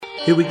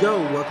Here we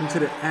go. Welcome to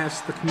the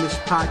Ask the Commish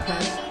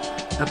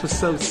podcast,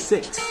 episode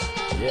 6.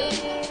 Yeah.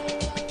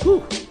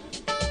 Whew.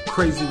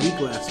 Crazy week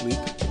last week.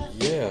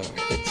 Yeah.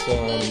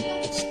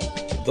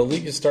 It's the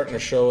league is starting to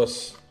show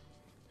us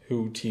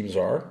who teams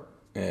are,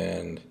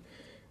 and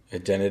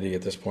identity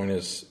at this point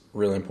is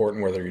really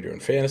important, whether you're doing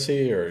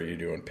fantasy or you're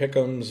doing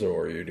pick'ems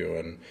or you're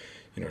doing,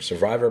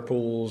 survivor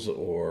pools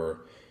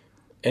or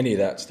any of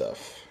that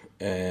stuff.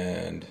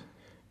 And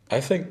I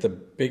think the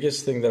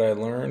biggest thing that I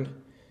learned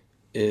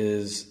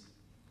is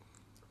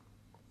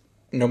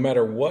no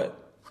matter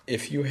what,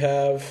 if you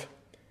have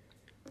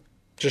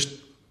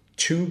just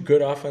two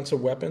good offensive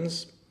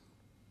weapons.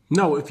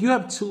 No, if you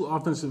have two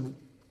offensive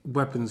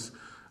weapons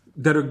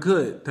that are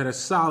good, that are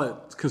solid,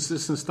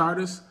 consistent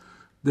starters,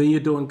 then you're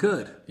doing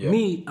good. Yep.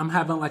 Me, I'm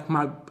having like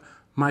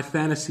my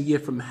fantasy year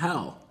from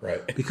hell.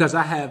 Right. Because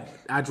I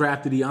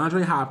drafted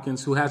DeAndre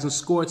Hopkins, who hasn't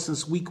scored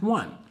since week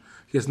 1.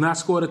 He has not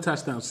scored a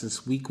touchdown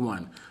since week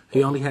 1.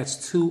 He only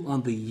has 2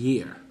 on the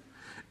year.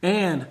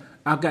 And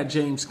I've got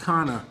James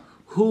Conner,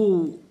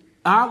 who,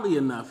 oddly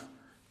enough,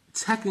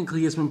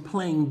 technically has been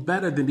playing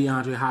better than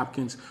DeAndre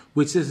Hopkins,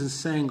 which isn't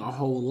saying a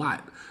whole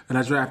lot. And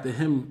I drafted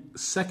him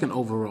 2nd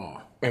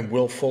overall. And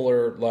Will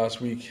Fuller last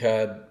week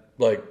had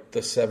like the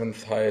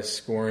 7th highest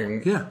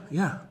scoring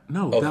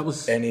that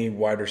was any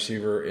wide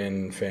receiver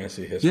in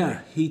fantasy history.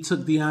 Yeah, he took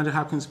DeAndre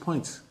Hopkins'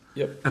 points.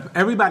 Yep.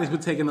 Everybody's been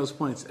taking those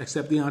points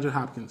except DeAndre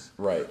Hopkins.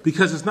 Right.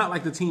 Because it's not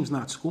like the team's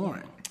not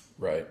scoring.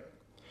 Right.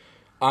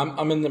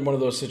 I'm in one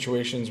of those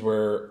situations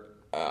where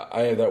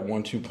I have that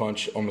 1-2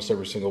 punch almost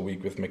every single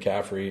week with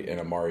McCaffrey and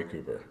Amari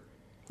Cooper.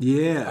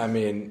 Yeah. I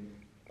mean,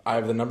 I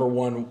have the number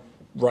 1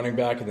 running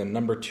back and the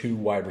number 2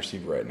 wide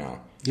receiver right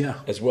now. Yeah.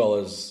 As well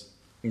as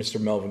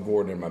Mr. Melvin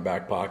Gordon in my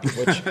back pocket,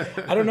 which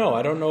I don't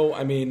know.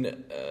 I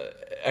mean,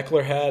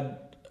 Eckler had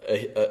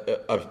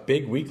a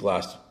big week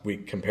last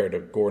week compared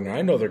to Gordon.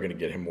 I know they're going to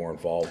get him more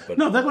involved, but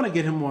no, they're going to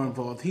get him more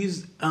involved.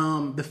 He's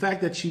the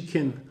fact that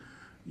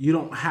you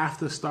don't have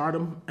to start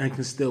him and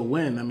can still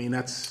win. I mean,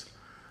 that's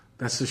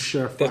a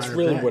surefire. That's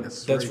really bet.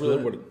 That's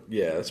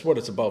what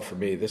it's about for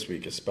me this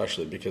week,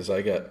 especially because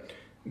I got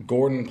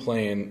Gordon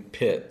playing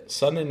Pitt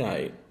Sunday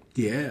night.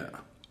 Yeah.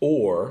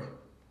 Or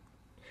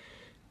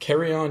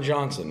Kerryon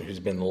Johnson, who's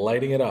been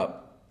lighting it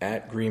up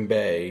at Green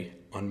Bay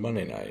on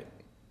Monday night.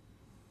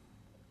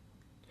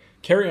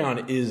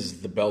 Kerryon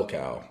is the bell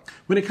cow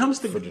when it comes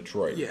to for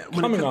Detroit. Yeah,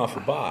 coming off a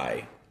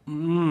bye.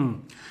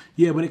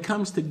 Yeah, when it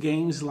comes to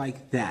games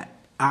like that,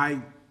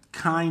 I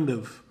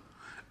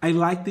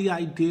like the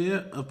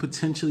idea of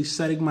potentially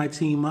setting my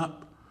team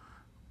up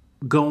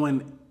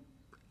going.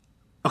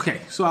 Okay,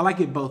 so I like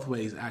it both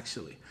ways,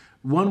 actually.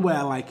 One way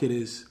I like it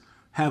is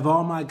have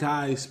all my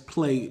guys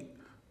play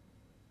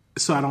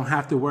so I don't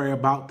have to worry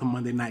about the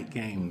Monday night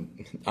game.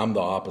 I'm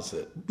the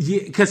opposite. Yeah,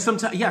 because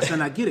sometimes, yes,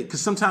 and I get it,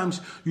 because sometimes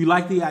you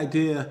like the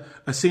idea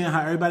of seeing how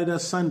everybody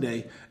does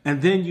Sunday,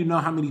 and then you know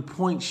how many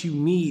points you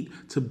need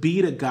to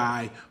beat a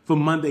guy for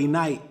Monday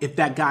night if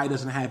that guy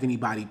doesn't have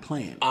anybody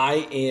playing.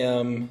 I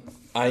am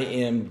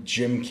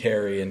Jim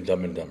Carrey in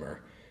Dumb and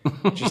Dumber.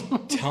 Just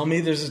tell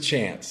me there's a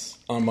chance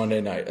on Monday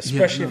night,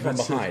 especially if I'm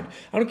behind.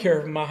 I don't care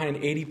if I'm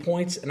behind 80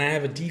 points and I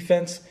have a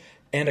defense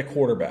and a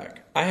quarterback.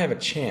 I have a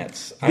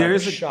chance.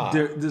 There's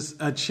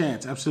a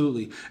chance,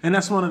 absolutely. And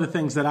that's one of the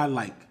things that I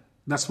like.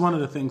 That's one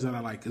of the things that I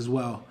like as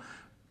well.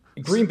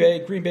 Green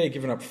Bay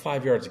giving up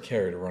 5 yards of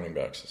carry to running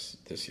backs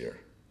this year.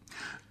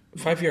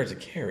 5 yards of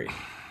carry.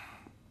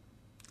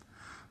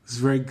 It's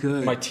very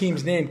good. My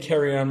team's name,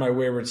 Kerryon My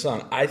Wayward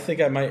Son. I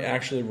think I might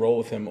actually roll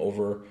with him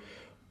over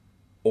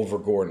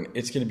Gordon.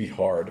 It's going to be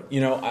hard.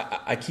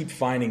 I keep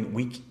finding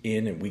week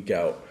in and week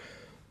out,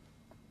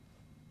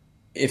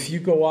 if you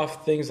go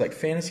off things like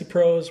Fantasy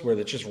Pros, where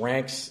it just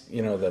ranks, the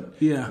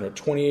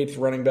 28th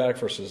running back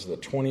versus the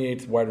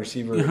 28th wide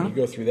receiver, and you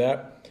go through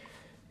that,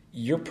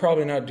 you're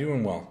probably not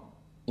doing well.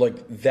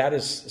 Like, that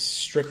is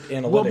strict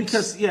analytics. Well,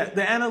 because the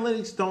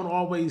analytics don't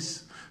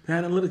always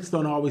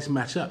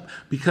match up,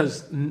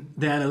 because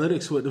the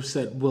analytics would have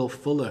said Will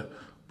Fuller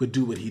would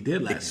do what he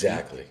did last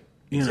week.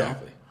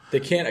 Exactly. They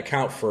can't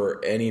account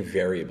for any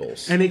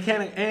variables. And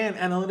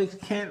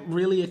analytics can't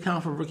really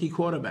account for rookie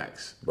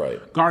quarterbacks.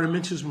 Right. Gardner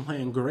Minshew's been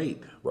playing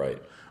great.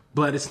 Right.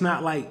 But it's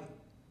not like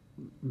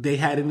they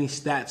had any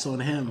stats on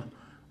him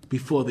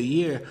before the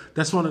year.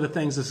 That's one of the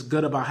things that's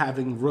good about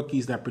having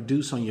rookies that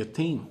produce on your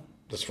team.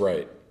 That's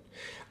right.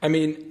 I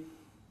mean,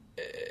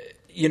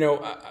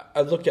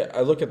 I look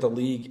at the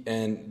league,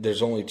 and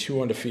there's only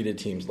 2 undefeated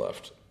teams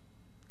left,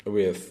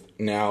 with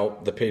now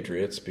the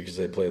Patriots, because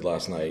they played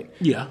last night.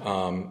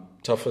 Yeah.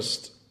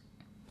 Toughest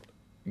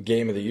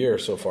game of the year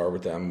so far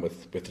with them,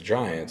 with the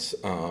Giants.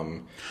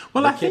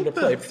 I think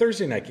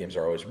Thursday night games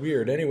are always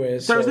weird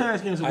anyways. Thursday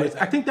night games are weird.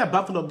 I think that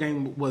Buffalo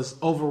game was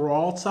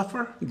overall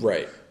tougher.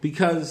 Right.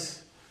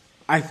 Because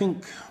I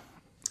think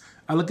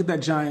I look at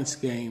that Giants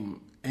game,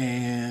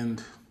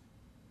 and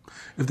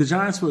if the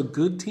Giants were a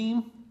good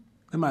team,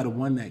 they might have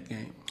won that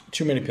game.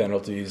 Too many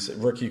penalties,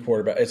 rookie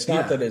quarterback. It's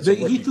not that it's a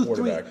rookie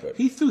quarterback, but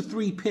he threw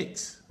 3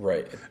 picks.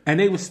 Right. And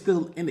they were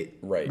still in it.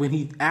 Right.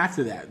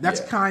 After that. That's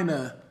kind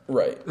of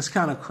Right. It's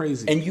kind of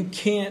crazy. And you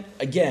can't,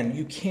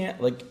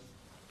 like,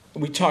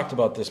 we talked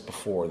about this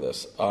before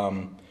this.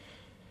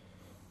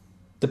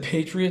 The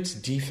Patriots'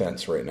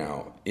 defense right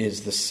now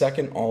is the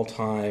second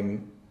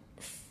all-time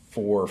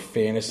for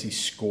fantasy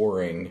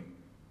scoring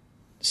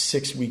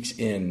 6 weeks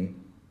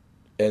in,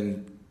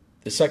 and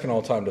the second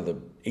all-time to the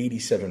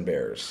 87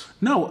 Bears.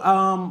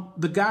 No,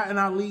 the guy in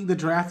our league that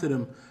drafted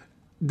him,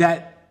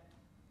 that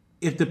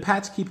if the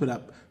Pats keep it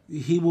up,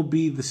 they will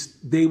be the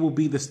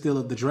steal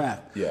of the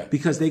draft. Yeah.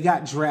 Because they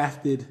got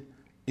drafted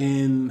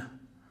in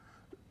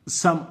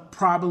some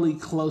probably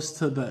close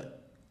to the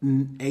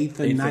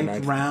eighth or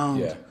ninth round.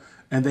 Yeah.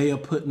 And they are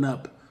putting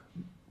up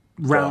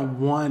round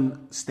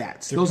one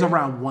stats. Those are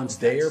round one stats.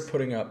 They are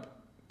putting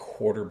up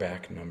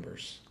quarterback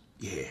numbers.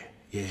 Yeah.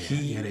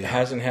 He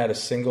hasn't had a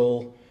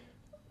single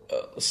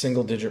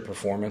digit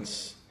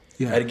performance.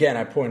 Yeah. And again,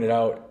 I pointed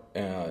out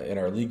in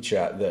our league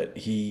chat that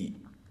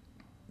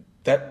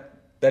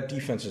that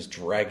defense is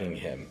dragging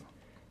him.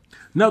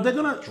 No, they're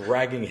gonna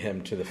dragging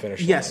him to the finish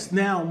line. Yes.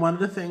 Now, one of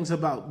the things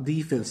about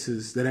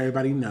defenses that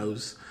everybody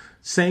knows,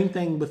 same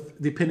thing with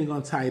depending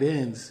on tight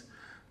ends.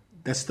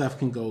 That stuff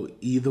can go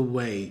either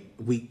way,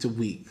 week to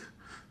week.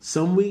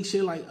 Some weeks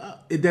you're like,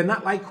 they're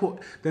not like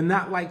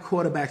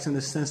quarterbacks in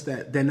the sense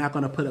that they're not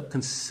going to put up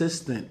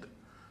consistent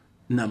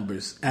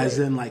numbers. As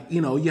in, like,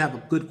 you have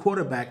a good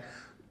quarterback.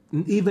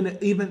 Even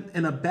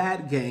in a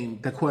bad game,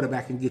 the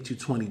quarterback can get you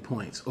 20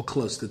 points or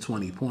close to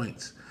 20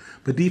 points.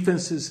 But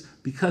defenses,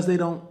 because they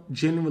don't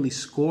generally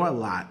score a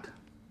lot,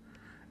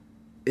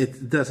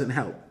 it doesn't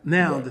help.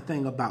 Now, the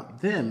thing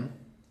about them,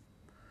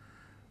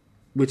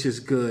 which is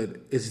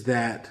good, is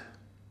that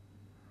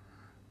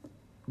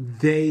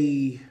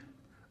they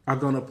are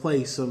going to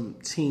play some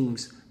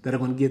teams that are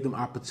going to give them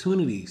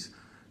opportunities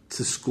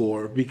to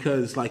score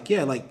because,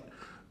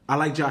 I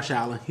like Josh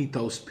Allen. He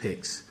throws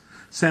picks.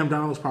 Sam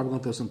Darnold's probably going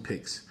to throw some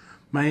picks.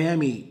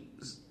 Miami,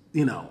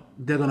 they're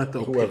going to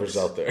throw whoever's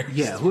picks. out there.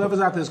 Yeah, whoever's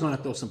out there is going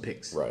to throw some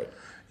picks. Right.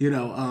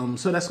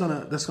 So that's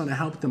gonna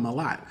help them a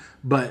lot.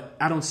 But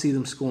I don't see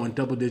them scoring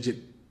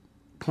double-digit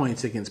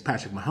points against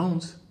Patrick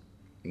Mahomes.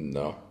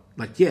 No.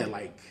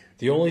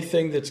 The only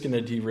thing that's going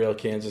to derail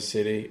Kansas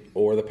City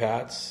or the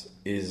Pats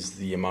is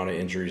the amount of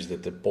injuries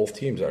that both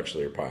teams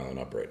actually are piling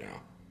up right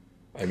now.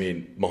 I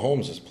mean,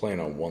 Mahomes is playing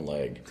on one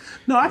leg.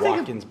 No, I think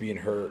Watkins being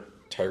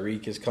hurt.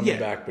 Tyreek is coming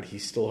back, but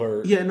he's still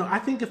hurt. Yeah, no, I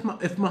think if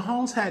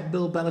Mahomes had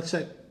Bill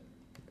Belichick,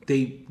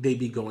 they'd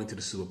be going to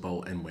the Super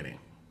Bowl and winning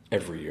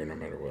every year, no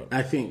matter what.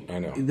 I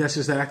know that's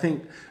just that. I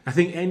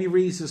think Andy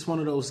Reid's is one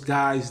of those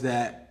guys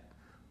that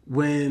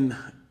when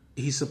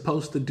he's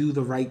supposed to do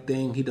the right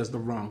thing, he does the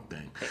wrong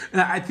thing.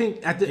 And I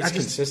think he's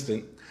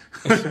consistent.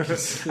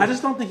 I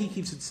just don't think he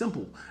keeps it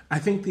simple. I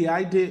think the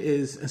idea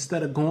is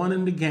instead of going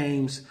into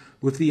games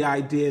with the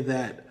idea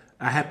that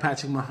I have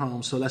Patrick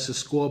Mahomes, so let's just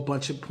score a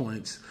bunch of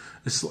points.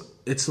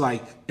 It's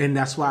like, and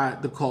that's why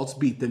the Colts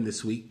beat them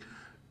this week.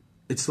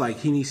 It's like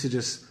he needs to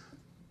just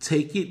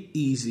take it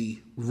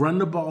easy, run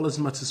the ball as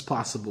much as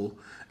possible,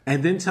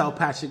 and then tell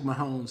Patrick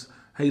Mahomes,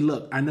 hey,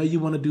 look, I know you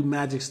want to do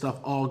magic stuff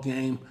all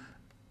game.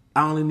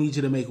 I only need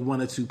you to make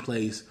one or two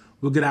plays.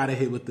 We'll get out of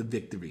here with the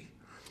victory.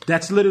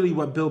 That's literally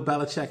what Bill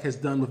Belichick has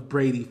done with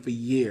Brady for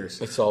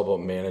years. It's all about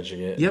managing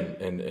it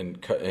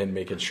and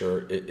making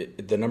sure.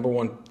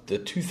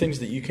 The two things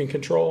that you can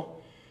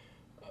control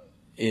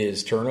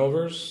is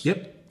turnovers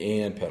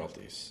and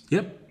penalties.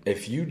 Yep.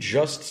 If you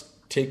just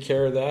take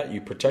care of that, you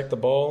protect the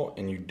ball,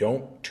 and you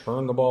don't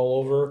turn the ball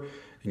over,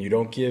 and you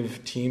don't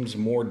give teams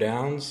more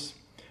downs,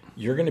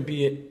 you're going to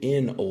be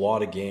in a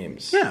lot of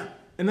games. Yeah,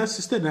 and that's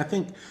just it.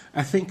 And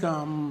I think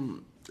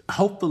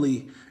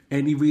hopefully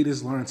Andy Reid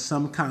has learned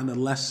some kind of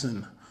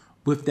lesson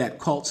with that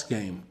Colts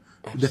game.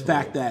 Absolutely. The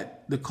fact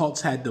that the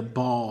Colts had the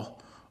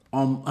ball,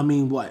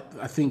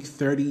 I think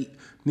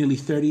nearly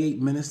 38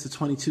 minutes to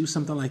 22,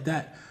 something like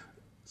that.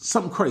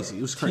 Something crazy.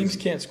 It was crazy. Teams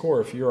can't score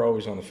if you're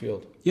always on the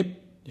field. Yep.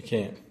 You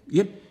can't.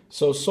 Yep.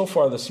 So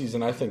far this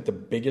season, I think the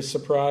biggest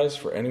surprise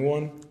for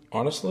anyone,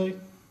 honestly,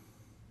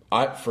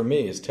 for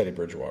me, is Teddy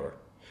Bridgewater.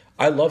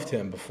 I loved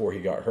him before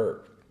he got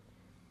hurt.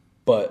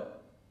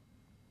 But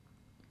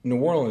New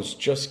Orleans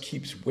just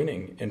keeps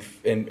winning, and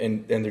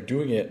they're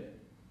doing it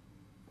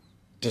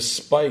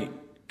despite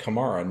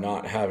Kamara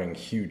not having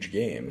huge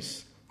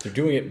games. They're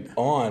doing it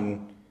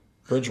on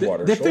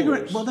Bridgewater's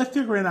shoulders. They're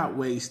figuring out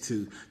ways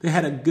to. They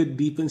had a good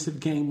defensive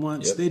game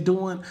once. Yep. They're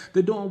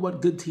doing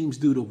what good teams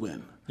do to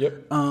win.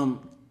 Yep.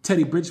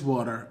 Teddy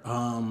Bridgewater,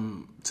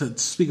 to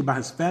speak about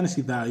his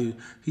fantasy value,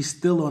 he's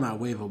still on our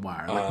waiver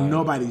wire.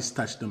 Nobody's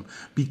touched him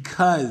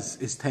because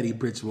it's Teddy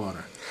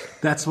Bridgewater.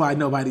 That's why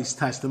nobody's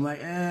touched him.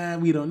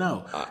 We don't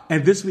know.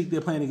 And this week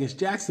they're playing against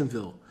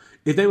Jacksonville.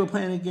 If they were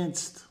playing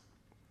against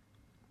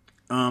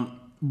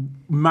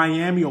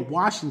Miami or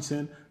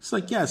Washington, it's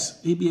like, yes,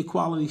 he'd be a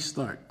quality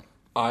start.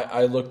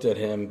 I looked at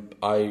him.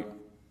 I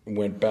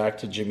went back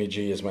to Jimmy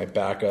G as my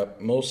backup.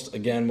 Most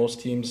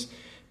teams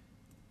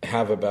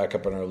have a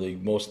backup in our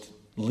league. Most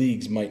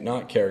leagues might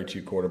not carry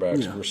two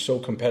quarterbacks. Yeah. We're so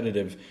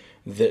competitive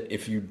that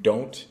if you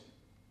don't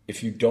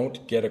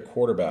get a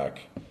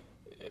quarterback,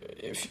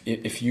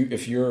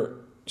 if your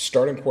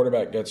starting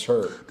quarterback gets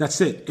hurt, That's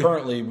it.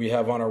 Currently, we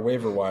have on our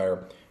waiver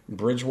wire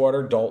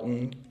Bridgewater,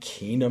 Dalton,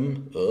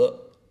 Keenum,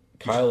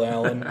 Kyle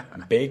Allen,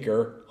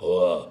 Baker.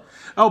 Oh,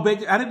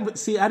 Baker! I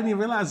didn't even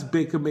realize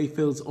Baker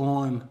Mayfield's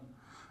on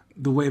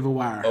the waiver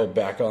wire. Oh,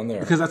 back on there.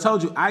 Because I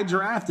told you I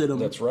drafted him.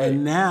 That's right.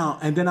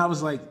 And then I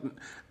was like,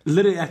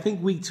 literally, I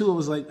think week 2, I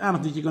was like, I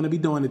don't think you're going to be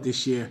doing it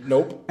this year.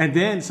 Nope. And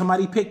then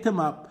somebody picked him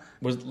up.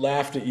 Was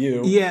laughed at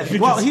you. Yeah.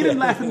 Well, he didn't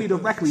laugh at me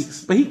directly,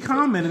 but he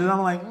commented, and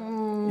I'm like,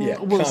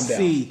 we'll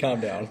see. Calm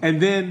down.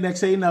 And then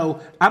next thing you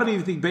know, I don't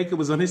even think Baker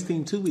was on his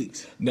team 2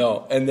 weeks.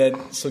 No, and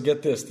then so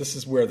get this. This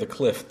is where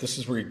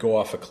you go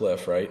off a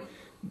cliff, right?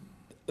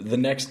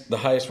 The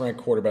highest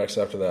ranked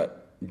quarterbacks after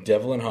that,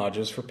 Devlin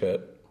Hodges for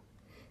Pitt,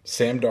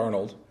 Sam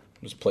Darnold,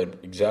 who's played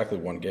exactly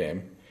one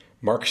game,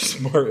 Marcus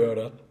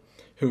Mariota,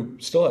 who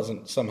still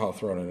hasn't somehow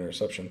thrown an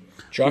interception,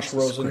 Josh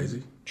Rosen,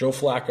 crazy. Joe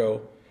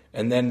Flacco,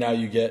 and then now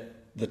you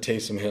get the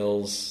Taysom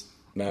Hills,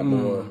 Matt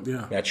Moore,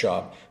 Matt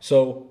Schaub.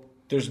 So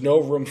there's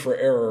no room for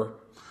error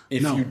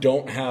if you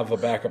don't have a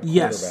backup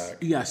quarterback.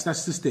 Yes,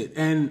 that's just it.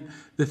 And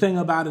the thing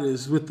about it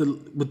is with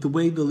the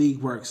way the league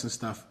works and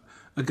stuff,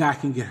 a guy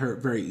can get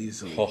hurt very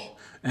easily. Oh.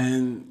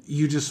 And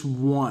you just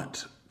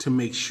want to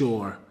make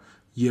sure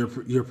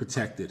you're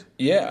protected.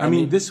 Yeah, I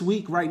mean, this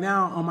week right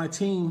now on my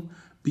team,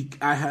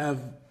 I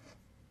have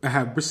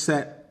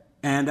Brissett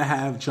and I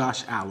have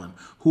Josh Allen,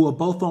 who are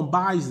both on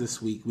buys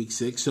this week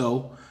 6.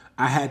 So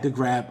I had to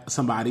grab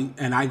somebody,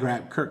 and I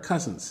grabbed Kirk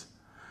Cousins.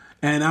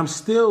 And I'm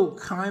still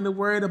kind of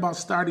worried about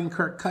starting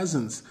Kirk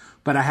Cousins,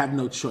 but I have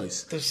no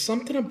choice. There's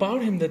something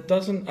about him that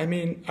doesn't. I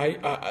mean,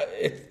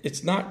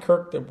 it's not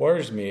Kirk that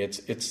worries me.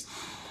 It's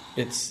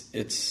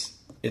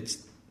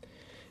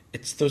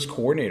those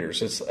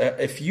coordinators. It's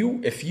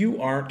if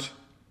you aren't.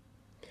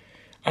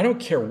 I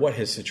don't care what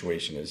his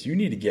situation is. You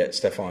need to get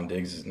Stephon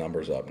Diggs'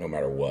 numbers up, no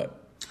matter what.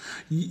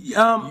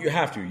 You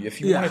have to.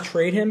 If you want to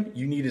trade him,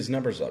 you need his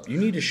numbers up. You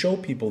need to show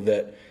people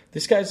that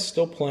this guy's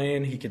still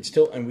playing. He can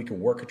still, and we can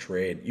work a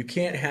trade. You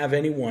can't have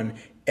anyone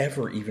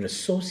ever even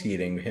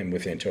associating him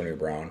with Antonio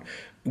Brown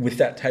with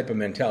that type of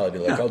mentality.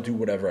 Like, I'll do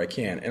whatever I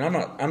can. And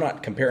I'm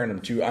not comparing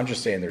them to. I'm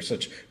just saying they're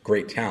such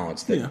great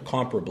talents that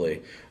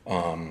comparably,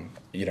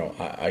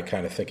 I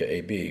kind of think of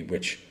AB,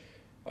 which,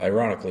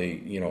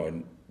 ironically,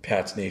 in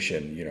Pat's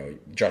Nation,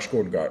 Josh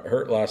Gordon got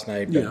hurt last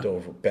night,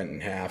 bent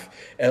in half.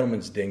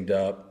 Edelman's dinged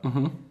up.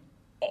 Mm-hmm.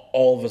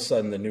 All of a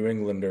sudden, the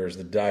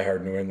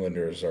diehard New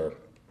Englanders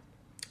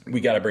we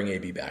got to bring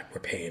AB back.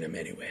 We're paying him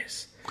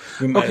anyways.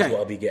 We might as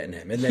well be getting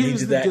him. And then he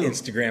did that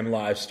Instagram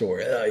live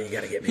story. Oh, you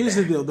got to get me Here's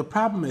back. the deal. The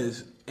problem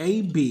is,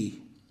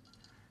 AB,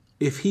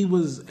 if he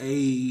was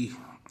I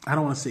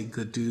don't want to say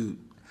good dude.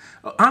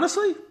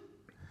 Honestly,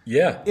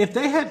 if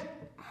they had,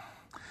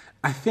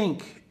 I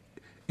think,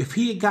 if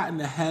he had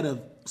gotten ahead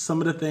of some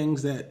of the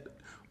things that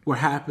were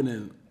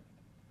happening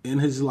in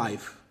his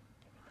life,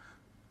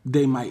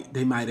 they might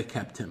have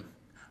kept him.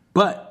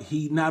 But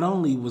he not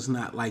only was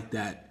not like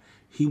that,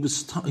 he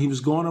was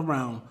going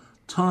around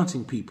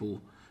taunting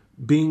people,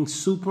 being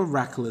super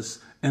reckless,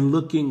 and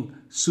looking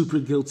super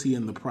guilty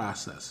in the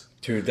process.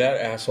 Dude,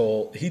 that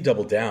asshole, he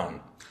doubled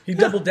down. He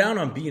doubled down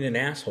on being an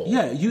asshole.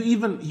 Yeah, you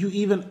even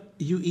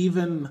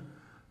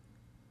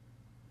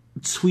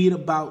tweet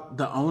about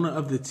the owner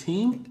of the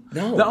team.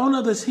 No. The owner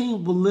of the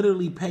team will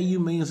literally pay you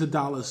millions of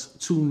dollars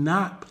to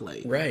not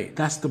play. Right.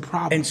 That's the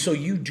problem. And so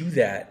you do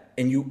that,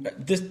 and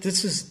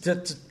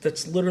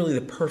that's literally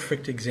the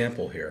perfect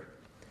example here.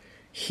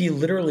 He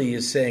literally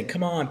is saying,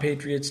 "Come on,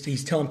 Patriots."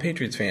 He's telling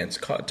Patriots fans,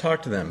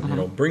 "Talk to them.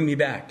 Mm-hmm. Bring me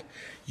back."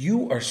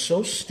 You are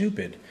so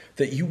stupid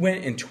that you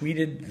went and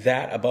tweeted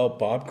that about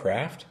Bob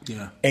Kraft.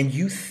 Yeah. And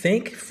you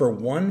think for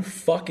one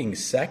fucking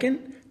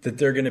second that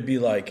they're going to be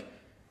like,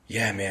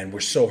 "Yeah, man,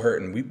 we're so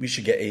hurt, and we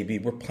should get AB.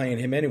 We're playing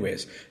him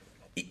anyways."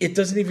 It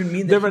doesn't even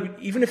mean that.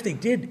 Even if they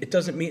did, it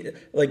doesn't mean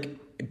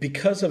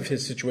because of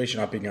his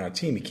situation not being on a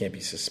team, he can't be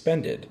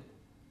suspended.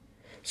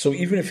 So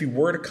even if he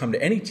were to come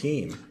to any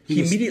team,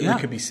 he immediately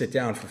could be sit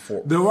down for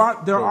 4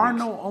 There are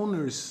no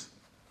owners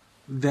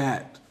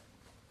that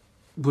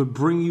would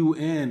bring you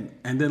in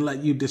and then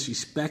let you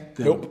disrespect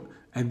them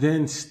and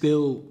then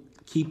still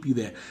keep you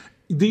there.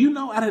 Do you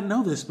know? I didn't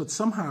know this, but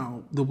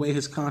somehow the way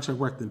his contract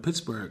worked in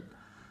Pittsburgh,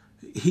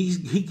 he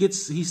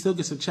still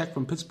gets a check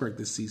from Pittsburgh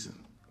this season.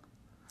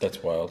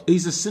 That's wild.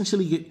 He's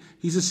essentially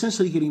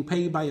getting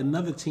paid by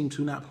another team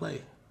to not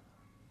play.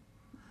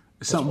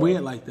 Something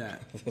weird like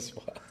that. That's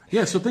wild.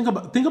 Yeah, so think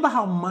about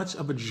how much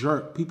of a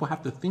jerk people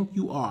have to think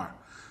you are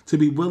to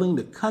be willing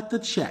to cut the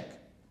check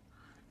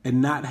and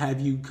not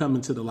have you come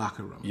into the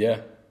locker room.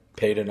 Yeah,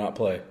 pay to not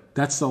play.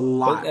 That's a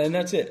lot. And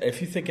that's it.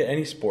 If you think of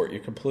any sport,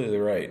 you're completely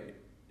right.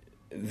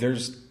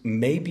 There's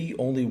maybe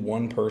only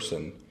one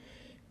person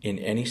in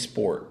any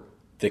sport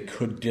that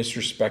could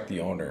disrespect the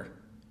owner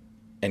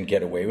and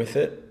get away with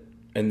it,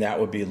 and that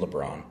would be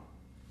LeBron.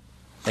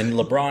 And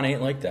LeBron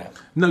ain't like that.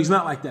 No, he's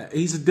not like that.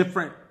 He's a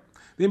different...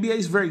 The NBA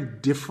is very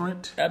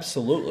different.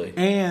 Absolutely.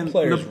 And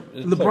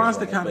LeBron's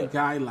the kind of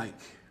guy, like,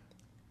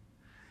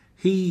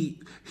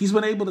 he's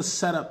been able to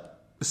set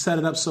up set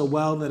it up so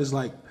well that it's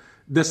like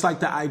that's like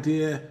the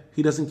idea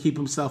he didn't keep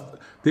himself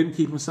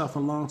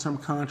in long-term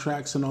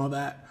contracts and all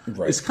that.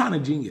 Right. It's kind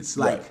of genius.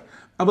 Like Right.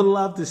 I would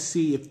love to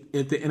see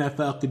if the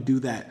NFL could do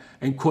that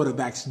and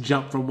quarterbacks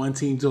jump from one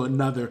team to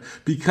another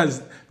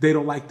because they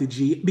don't like the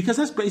GM. Because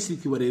that's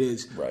basically what it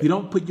is. Right. You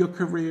don't put your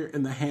career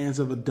in the hands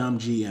of a dumb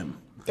GM.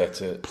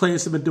 That's it.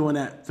 Players have been doing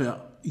that for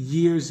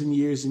years and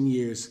years and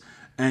years.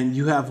 And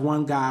you have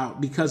one guy,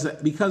 because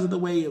of the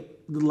way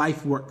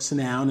life works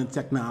now and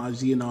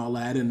technology and all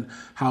that and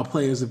how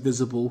players are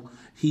visible,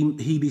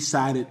 he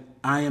decided,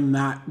 I am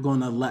not going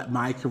to let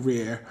my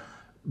career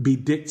be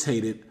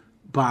dictated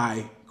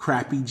by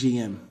crappy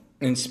GM.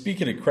 And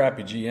speaking of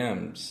crappy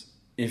GMs,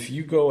 if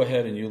you go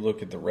ahead and you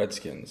look at the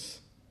Redskins,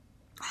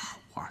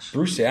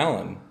 Bruce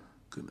Allen,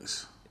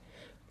 Goodness.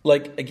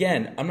 like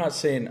again, I'm not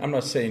saying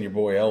your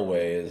boy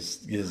Elway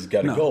is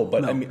got to go,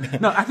 but no. I mean,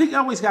 no, I think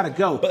Elway's got to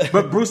go.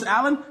 But Bruce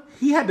Allen,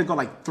 he had to go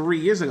like 3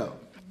 years ago.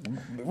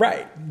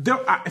 right?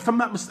 If I'm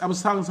not, I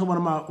was talking to one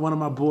of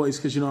my boys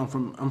because I'm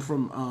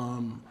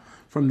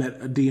from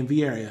that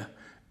DMV area,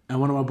 and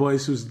one of my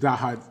boys who's a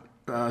diehard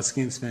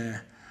Skins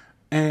fan,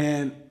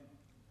 and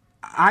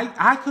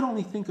I could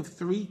only think of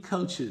 3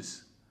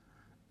 coaches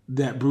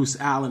that Bruce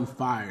Allen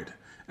fired,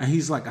 and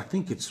he's like, I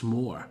think it's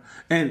more.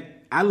 And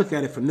I look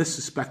at it from this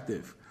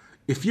perspective: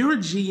 if you're a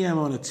GM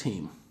on a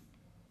team,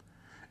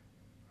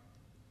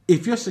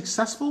 if you're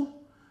successful,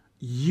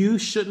 you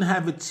shouldn't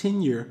have a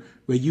tenure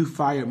where you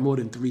fired more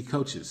than 3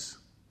 coaches.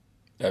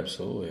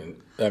 Absolutely.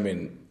 I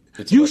mean,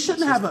 it's You about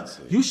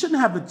shouldn't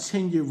have a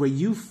tenure where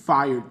you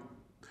fired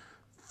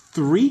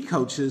 3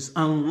 coaches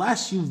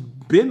unless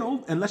you've been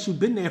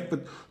there for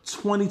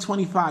 20,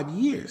 25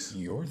 years.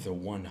 You're the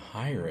one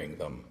hiring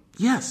them.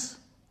 Yes.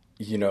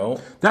 You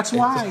know? That's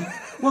why.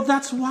 Well,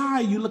 that's why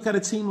you look at a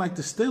team like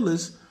the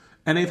Steelers,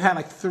 and they've had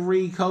like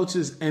 3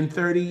 coaches in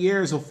 30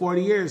 years or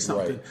 40 years,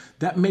 something. Right.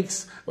 That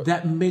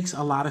makes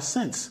a lot of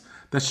sense.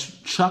 That's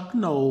Chuck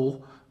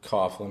Noll,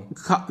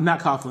 Coughlin. not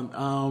Coughlin.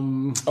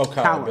 Bill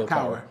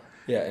Cowher.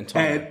 Yeah, and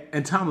Tomlin.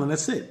 And Tomlin.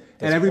 That's it.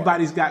 And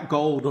everybody's got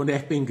gold on their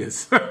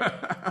fingers.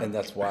 And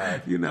that's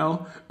why. You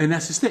know, and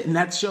that's just it. And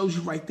that shows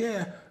you right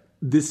there.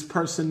 This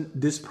person,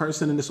 and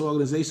this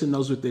organization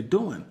knows what they're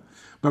doing.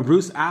 But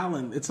Bruce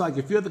Allen, it's like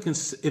if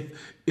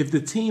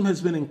the team has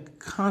been in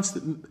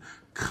constant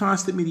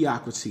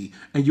mediocrity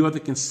and you're the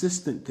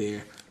consistent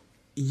there,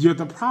 you're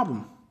the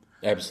problem.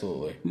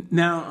 Absolutely.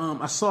 Now,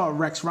 I saw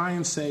Rex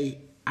Ryan say,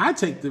 "I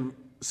take the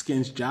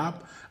Skins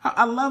job."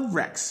 I love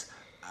Rex.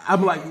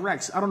 I'm like,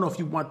 Rex, I don't know if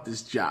you want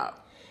this job.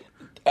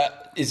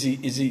 Does he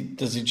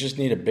just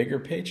need a bigger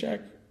paycheck?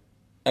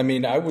 I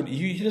mean,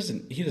 he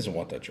doesn't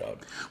want that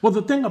job. Well,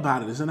 the thing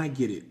about it is, and I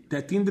get it, that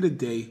at the end of the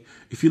day,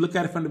 if you look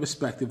at it from the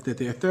perspective that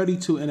there are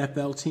 32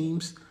 NFL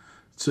teams,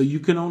 so you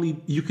can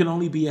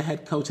only be a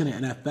head coach in the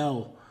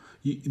NFL.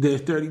 There are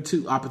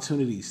 32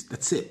 opportunities.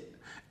 That's it.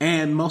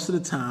 And most of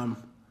the time,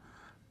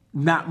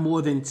 not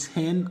more than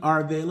 10 are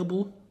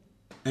available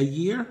a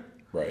year.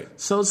 Right.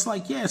 So it's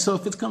like, yeah, so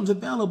if it comes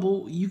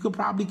available, you could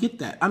probably get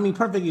that. I mean,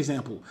 perfect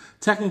example.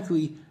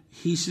 Technically,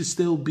 he should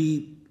still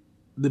be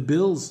the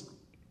Bills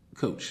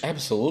coach.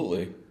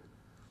 Absolutely.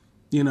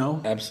 You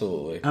know?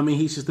 Absolutely. I mean,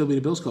 he should still be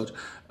the Bills coach.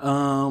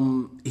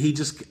 To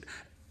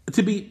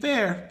be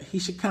fair, he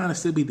should kind of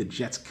still be the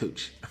Jets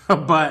coach.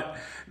 But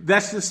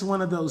that's just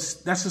one of those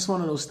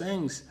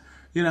things.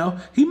 You know,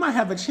 he might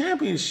have a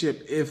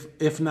championship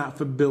if not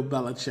for Bill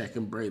Belichick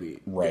and Brady.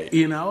 Right.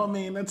 You know, I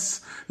mean,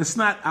 that's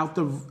not out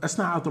the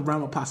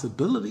realm of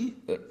possibility.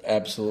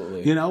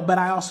 Absolutely. You know, but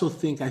I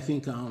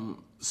think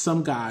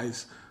some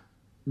guys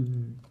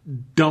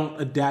don't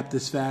adapt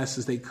as fast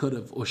as they could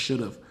have or should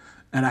have.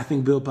 And I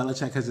think Bill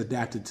Belichick has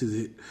adapted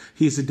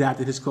he's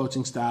adapted his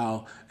coaching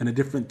style and the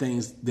different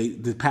things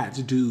the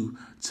Pats do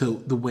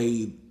to the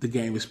way the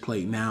game is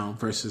played now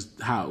versus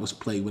how it was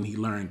played when he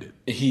learned it.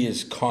 He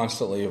is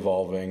constantly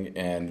evolving,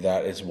 and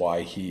that is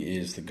why he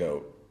is the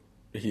GOAT.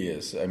 He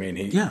is. I mean,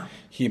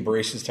 he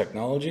embraces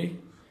technology,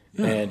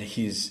 and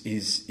he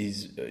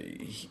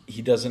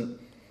doesn't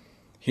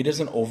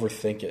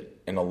overthink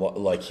it, and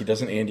like he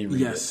doesn't Andy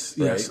Reid. Yes,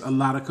 it, right? yes. A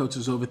lot of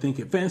coaches overthink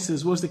it. For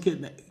instance, what's the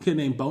kid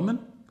named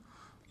Bowman?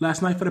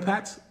 Last night for the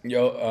Pats?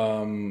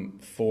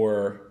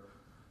 For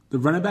the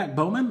running back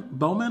Bowman?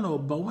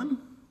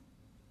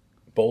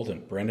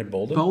 Bolden? Brandon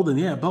Bolden? Bolden,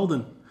 yeah,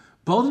 Bolden.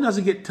 Bolden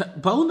doesn't get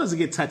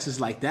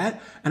touches like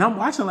that. And I'm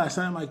watching last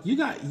night, I'm like,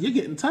 you're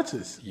getting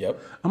touches.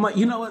 Yep. I'm like,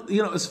 you know what?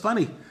 You know, it's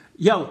funny.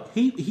 Yo,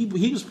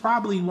 he was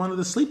probably one of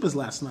the sleepers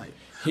last night.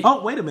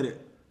 Oh, wait a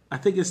minute. I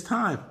think it's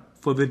time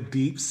for the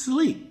deep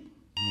sleep.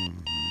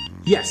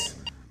 Yes,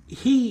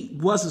 he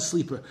was a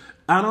sleeper.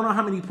 I don't know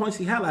how many points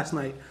he had last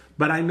night.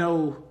 But I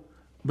know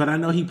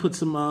he put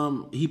some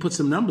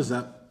numbers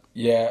up.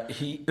 Yeah,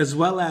 as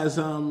well as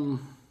who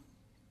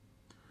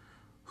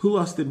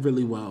else did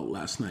really well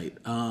last night?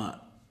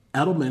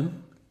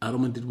 Edelman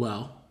did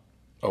well.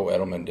 Oh,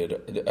 Edelman did.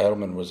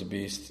 Edelman was a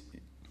beast.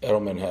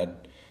 Edelman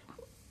had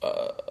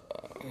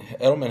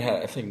Edelman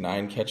had, I think,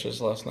 9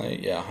 catches last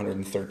night. Yeah,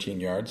 113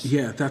 yards.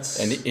 Yeah, that's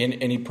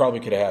and he probably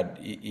could have had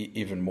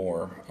even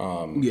more.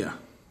 Yeah.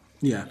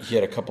 He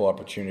had a couple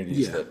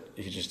opportunities Yeah. that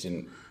he just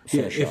didn't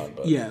finish on.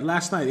 But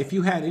Last night, if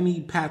you had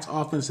any Pats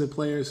offensive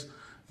players,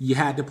 you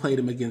had to play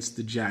them against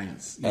the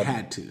Giants. You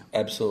had to.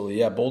 Absolutely,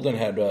 yeah. Bolden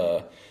had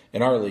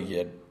in our league, he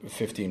had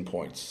 15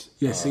 points.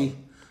 Yeah, see,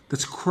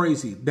 that's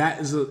crazy.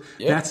 That's a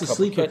Couple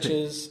sleeper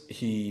catches. pick.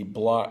 He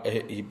blocked.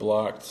 He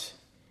blocked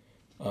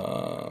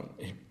a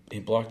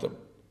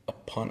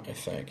punt, I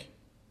think,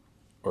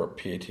 or a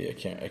PAT. I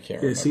can't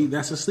remember. Yeah, see,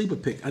 that's a sleeper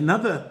pick.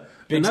 Another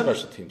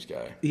special teams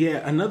guy.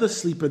 Yeah, another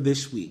sleeper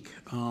this week.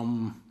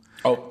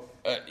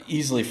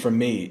 Easily for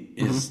me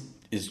is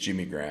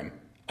Jimmy Graham.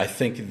 I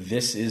think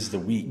this is the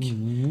week.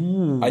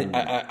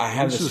 I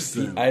have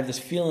this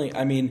feeling.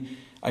 I mean,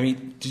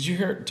 did you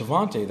hear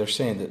Devontae? They're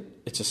saying that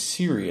it's a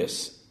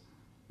serious.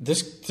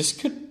 This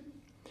could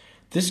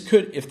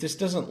if this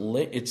doesn't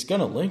it's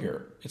gonna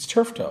linger. It's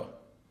turf toe.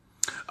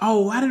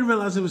 Oh, I didn't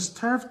realize it was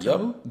turf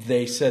toe. Yep.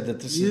 They said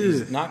that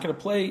he's not going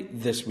to play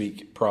this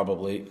week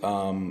probably.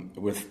 And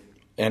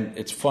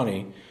it's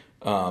funny.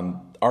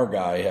 Our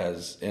guy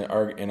has in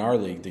our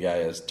league. The guy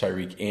has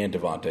Tyreek and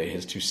Devontae,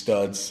 his 2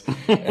 studs,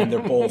 and they're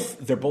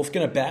both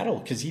going to battle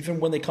because even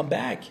when they come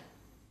back,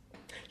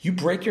 you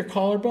break your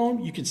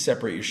collarbone, you can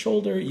separate your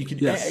shoulder, you can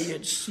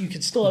you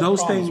can still have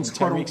those problems things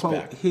when quote Tyreek's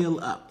unquote back. heal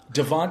up.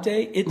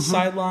 Devontae, it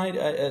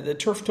sidelined the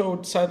turf toe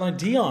sidelined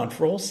Dion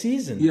for a whole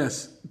season.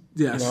 Yes.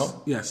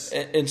 Yes.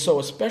 And so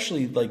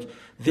especially like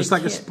it's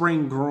like a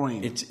sprained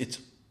groin. It's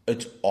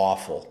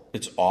awful.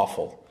 It's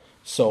awful.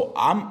 So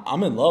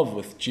I'm in love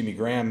with Jimmy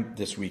Graham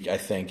this week. I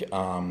think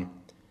I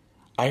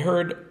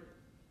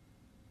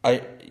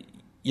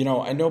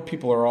know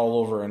people are all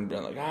over and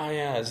like,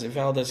 is it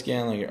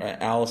Valdez-Scantling or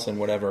Allison,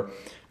 whatever.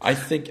 I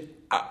think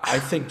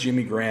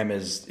Jimmy Graham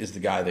is the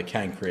guy that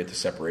can create the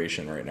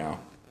separation right now.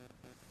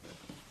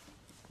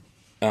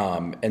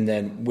 And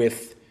then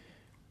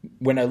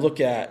when I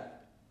look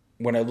at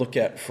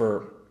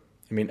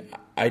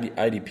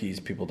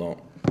IDPs, people don't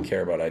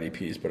care about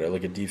IDPs, but I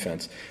look at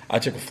defense. I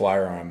took a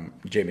flyer on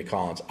Jamie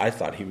Collins. I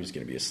thought he was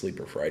going to be a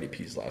sleeper for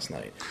IDPs last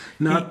night.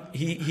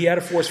 He had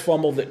a forced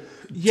fumble that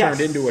turned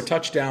into a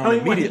touchdown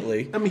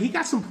immediately. He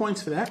got some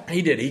points for that.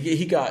 He did.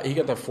 He got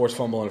that forced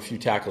fumble and a few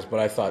tackles, but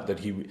I thought that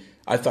he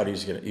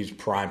was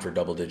primed for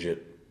double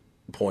digit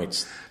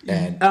points.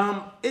 And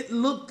it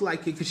looked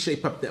like it could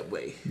shape up that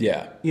way.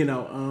 Yeah.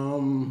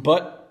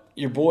 But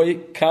your boy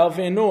Kyle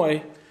Van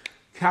Noy.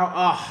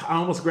 I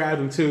almost grabbed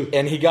him too,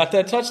 and he got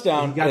that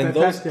touchdown.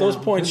 Those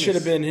points should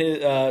have been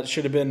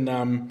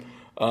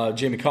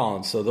Jamie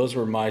Collins. So those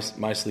were my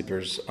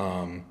sleepers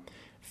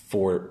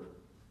for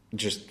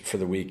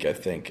the week. I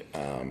think.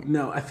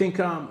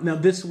 Now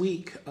this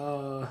week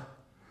I'm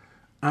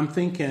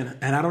thinking,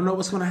 and I don't know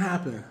what's going to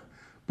happen,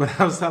 but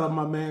I was telling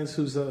my man I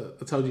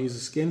told you he's a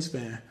Skins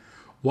fan.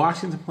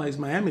 Washington plays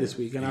Miami this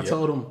week, and I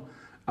told him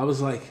I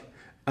was like,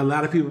 a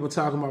lot of people were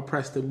talking about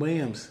Preston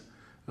Williams.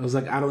 I was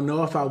like, I don't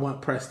know if I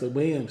want Preston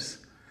Williams.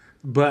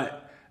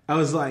 But I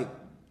was like,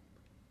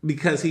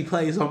 because he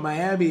plays on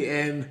Miami,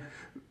 and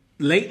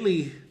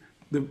lately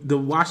the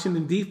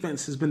Washington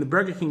defense has been the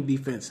Burger King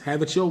defense.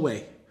 Have it your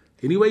way.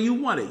 Any way you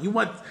want it. You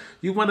want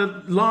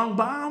a long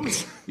bomb?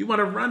 You want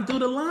to run through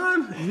the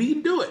line? We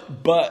can do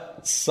it.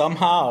 But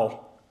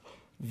somehow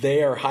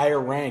they are higher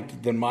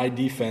ranked than my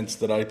defense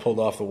that I pulled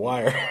off the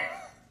wire.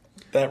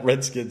 That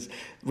Redskins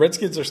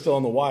are still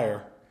on the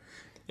wire.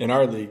 In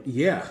our league,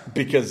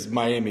 because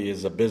Miami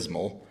is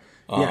abysmal.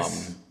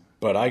 Yes,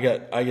 but I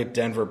got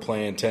Denver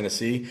playing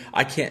Tennessee.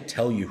 I can't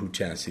tell you who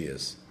Tennessee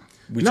is.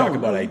 We talk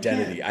about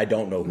identity. I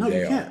don't know who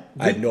they are.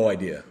 I have no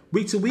idea.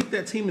 Week to week,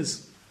 that team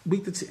is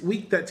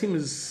That team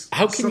is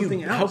how can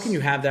something you else. How can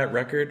you have that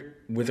record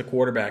with a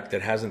quarterback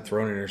that hasn't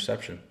thrown an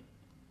interception?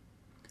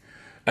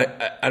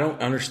 I don't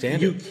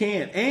understand you it. You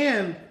can't.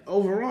 And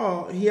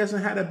overall, he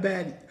hasn't had a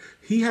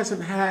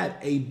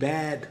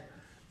bad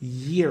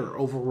year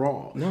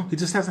overall. No, he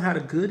just hasn't had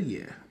a good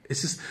year.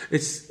 It's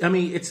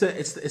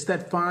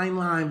that fine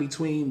line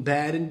between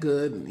bad and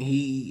good, and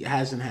he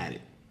hasn't had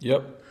it.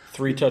 Yep,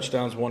 3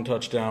 touchdowns, 1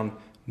 touchdown,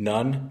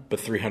 none but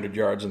 300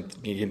 yards in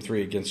game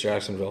 3 against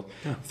Jacksonville.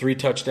 Yeah. 3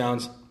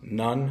 touchdowns,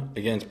 none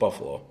against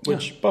Buffalo,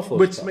 which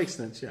makes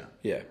sense.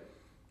 Yeah.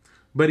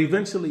 But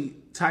eventually,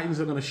 Titans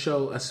are going to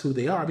show us who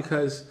they are,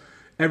 because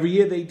every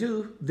year they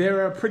do,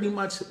 they're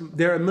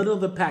a middle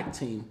of the pack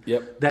team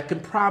that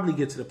can probably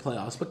get to the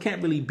playoffs, but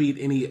can't really beat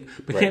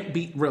can't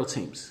beat real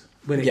teams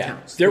when it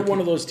counts. They're one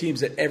of those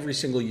teams that every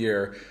single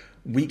year,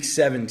 week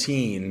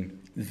 17,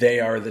 they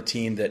are the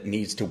team that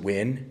needs to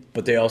win,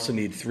 but they also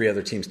need 3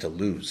 other teams to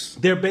lose.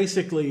 They're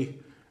basically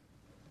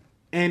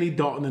Andy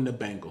Dalton and the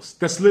Bengals.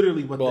 That's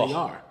literally what they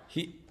are.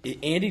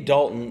 Andy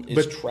Dalton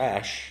is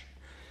trash.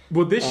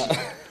 Well,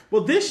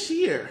 this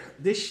year,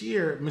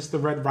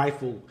 Mr. Red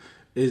Rifle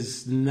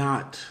is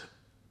not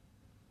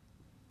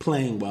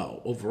playing well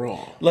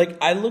overall. Like,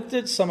 I looked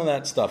at some of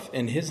that stuff,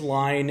 and his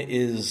line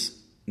is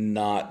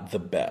not the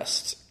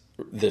best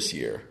this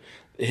year.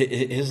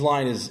 his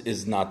line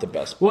is not the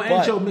best. Well,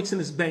 and Joe Mixon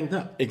is banged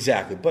up.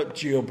 Exactly, but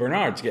Gio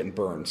Bernard's getting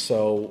burned,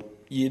 so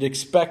you'd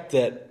expect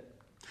that.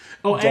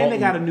 Oh, and they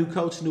got a new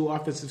coach, new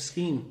offensive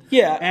scheme.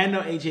 Yeah, and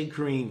no AJ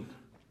Green.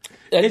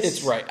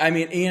 It's right. I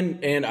mean,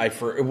 and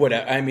Eifert. What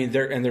I mean,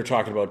 they're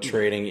talking about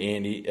trading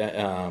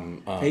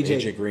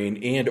AJ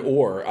Green and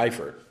or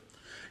Eifert.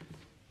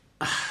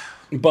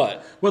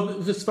 But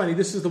it's funny.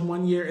 This is the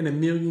 1 year in a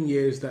million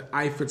years that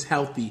Eifert's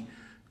healthy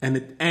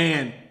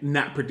and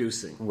not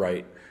producing.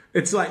 Right.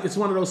 It's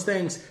one of those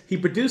things. He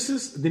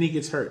produces, then he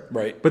gets hurt.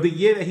 Right. But the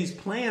year that he's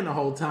playing the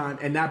whole time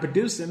and not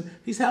producing,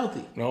 he's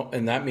healthy. No,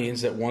 and that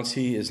means that once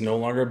he is no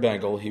longer a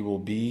Bengal, he will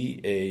be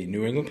a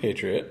New England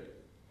Patriot,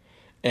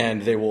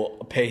 and they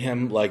will pay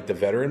him like the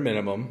veteran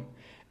minimum,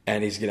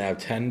 and he's going to have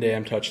 10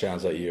 damn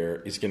touchdowns that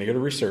year. He's going to get a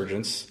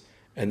resurgence,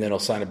 and then he'll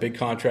sign a big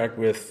contract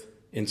with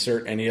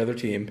insert any other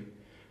team,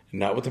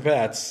 not with the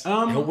Pats.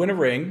 He'll win a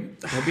ring.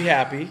 He'll be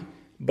happy.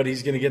 But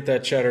he's going to get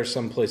that cheddar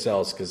someplace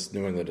else because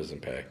New England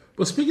doesn't pay.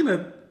 Well, speaking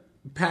of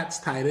Pat's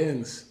tight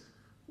ends,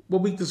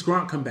 what week does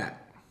Gronk come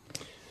back?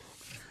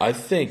 I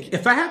think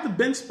if I had the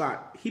bench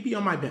spot, he'd be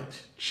on my bench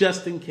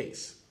just in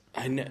case.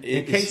 I know.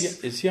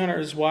 Is he on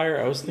his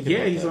wire? I was thinking.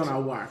 Yeah, he's on our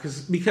wire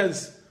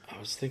because I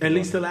was thinking. At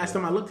least the last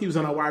time I looked, he was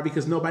on our wire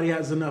because nobody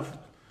has enough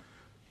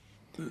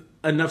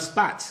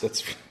spots.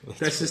 That's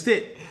just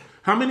it.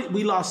 How many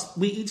we lost?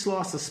 We each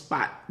lost a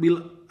spot.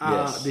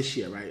 This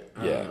year, right?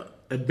 Yeah.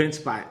 A bench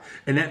spot,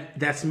 and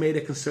that's made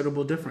a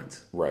considerable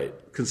difference. Right,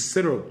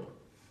 considerable.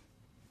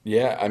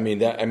 Yeah, I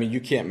mean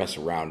you can't mess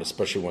around,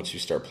 especially once you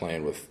start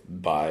playing with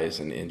buys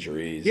and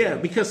injuries. Yeah,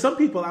 because some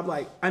people I'm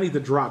like, I need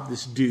to drop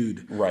this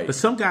dude. Right, but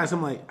some guys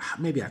I'm like,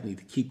 maybe I need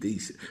to keep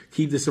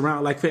this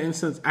around. Like for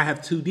instance, I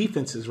have 2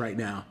 defenses right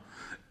now.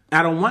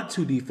 I don't want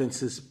 2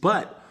 defenses,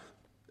 but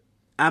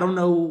I don't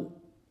know.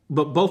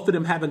 But both of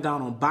them haven't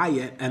gone on bye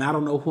yet, and I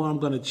don't know who I'm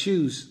going to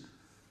choose.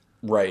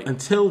 Right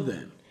until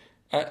then.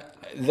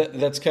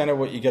 That's kind of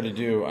what you got to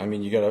do. I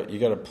mean, you got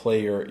to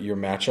play your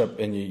matchup,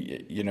 and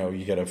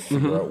you got to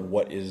figure out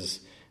what is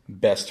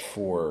best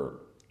for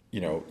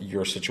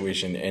your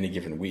situation any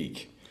given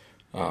week.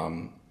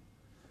 I'm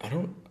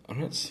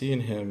not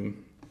seeing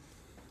him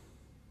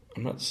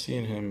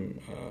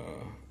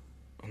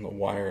on the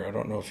wire. I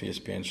don't know if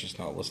ESPN's just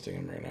not listing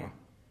him right now.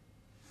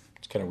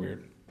 It's kind of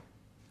weird,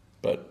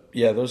 but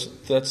yeah,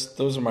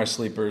 those are my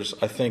sleepers.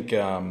 I think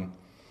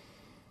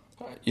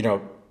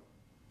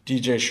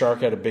DJ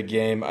Shark had a big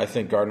game. I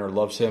think Gardner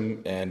loves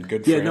him, and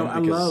good for him.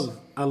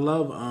 I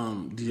love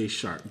DJ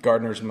Shark.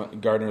 Gardner's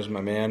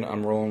my man.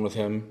 I'm rolling with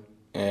him,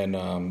 and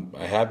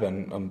I have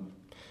been. I'm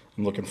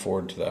looking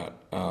forward to that.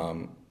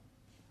 I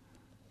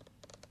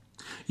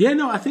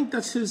think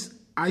that's his.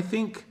 I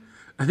think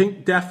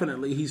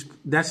definitely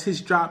that's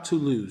his job to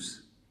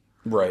lose.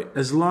 Right.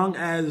 As long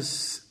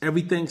as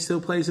everything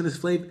still plays in his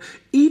flavor,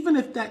 even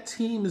if that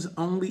team is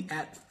only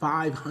at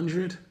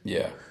 500.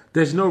 Yeah.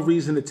 There's no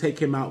reason to take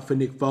him out for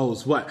Nick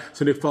Foles. What?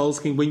 So Nick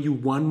Foles can win you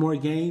one more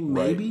game,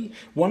 maybe?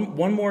 Right.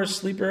 One more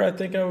sleeper I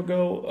think I would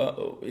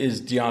go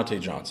is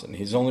Deontay Johnson.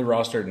 He's only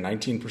rostered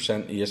 19%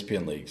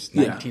 ESPN leagues.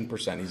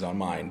 19% he's on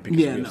mine because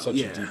we have such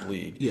a deep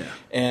league. Yeah.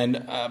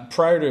 And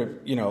prior to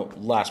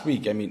last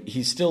week, I mean,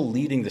 he's still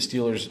leading the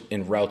Steelers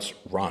in routes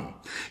run.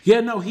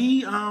 Yeah, no,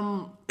 he's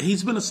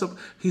been a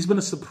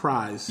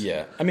surprise.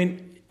 Yeah, I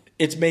mean.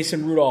 It's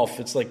Mason Rudolph.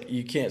 It's like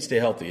you can't stay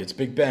healthy. It's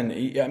Big Ben.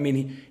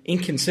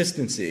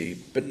 Inconsistency,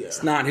 but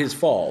it's not his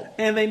fault.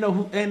 And they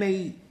know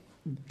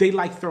they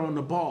like throwing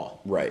the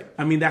ball. Right.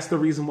 I mean, that's the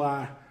reason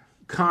why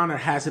Connor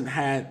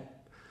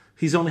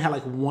he's only had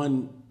like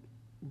one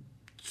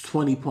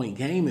 20-point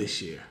game this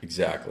year.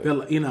 Exactly. They're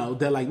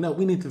like, no,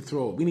 we need to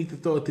throw it. We need to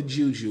throw it to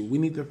Juju. We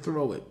need to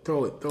throw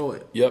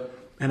it. Yep.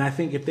 And I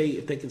think if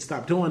they can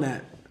stop doing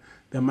that,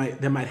 that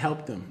might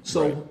help them.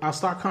 So right. I'll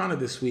start Connor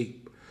this week.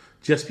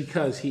 Just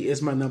because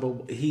he's my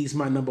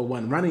number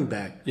one running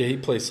back. Yeah, he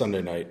plays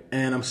Sunday night.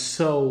 And I'm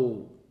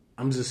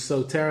just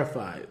so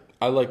terrified.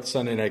 I like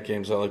Sunday night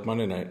games. I like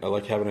Monday night. I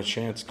like having a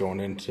chance going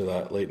into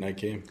that late night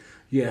game.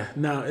 Yeah,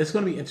 no, it's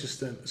going to be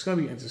interesting.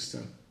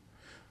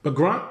 But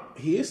Gronk,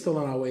 he is still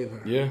on our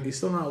waiver. Yeah. He's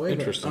still on our waiver.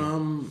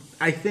 Interesting.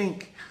 I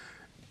think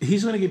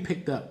he's going to get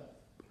picked up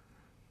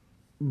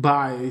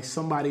by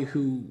somebody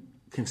who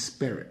can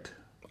spare it.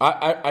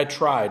 I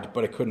tried,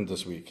 but I couldn't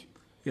this week.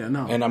 Yeah,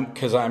 no. And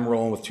because I'm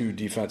rolling with 2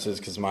 defenses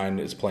because mine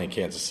is playing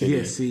Kansas City.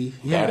 Yeah, see?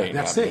 Yeah,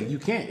 that's happening. It. You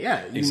can't,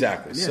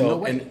 exactly. Yeah, so, no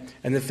way.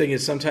 And the thing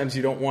is, sometimes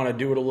you don't want to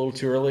do it a little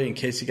too early in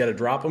case you got to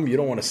drop them. You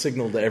don't want to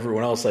signal to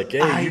everyone else like,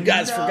 hey, you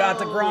guys forgot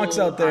the Gronk's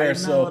out there.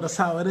 So that's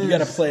how it is. You got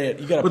to play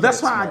it. But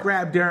that's why I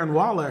grabbed Darren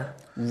Waller.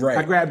 Right.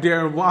 I grabbed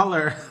Darren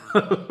Waller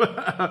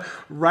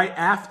right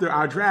after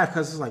our draft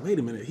because it's like, wait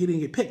a minute, he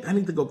didn't get picked. I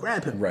need to go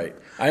grab him. Right.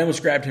 I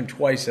almost grabbed him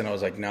twice, and I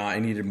was like, nah, I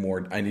needed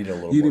more. I needed a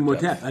little. You need more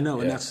depth. I know,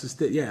 and that's just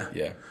it. Yeah.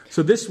 Yeah.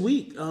 So this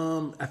week,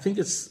 I think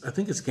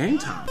it's game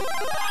time.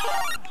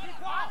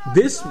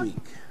 This week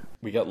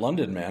we got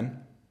London,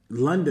 man.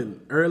 London,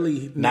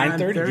 early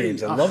 9:30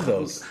 games. I love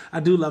those.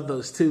 I do love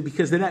those too,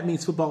 because then that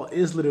means football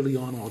is literally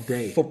on all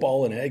day.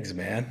 Football and eggs,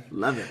 man.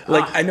 Love it.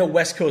 I know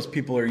West Coast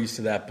people are used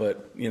to that,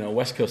 but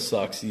West Coast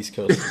sucks. East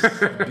Coast is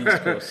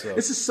Beast Coast. So.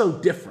 This is so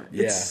different.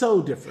 Yeah. It's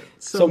so different.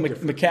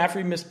 Different.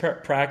 McCaffrey missed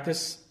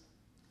practice.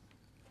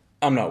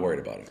 I'm not worried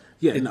about him.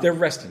 Yeah, no. They're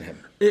resting him.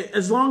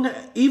 As long as,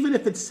 even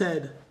if it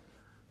said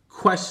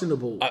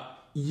questionable,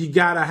 you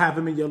gotta have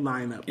him in your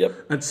lineup.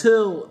 Yep.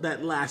 Until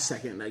that last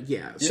second.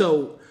 Yep.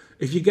 So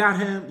if you got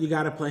him, you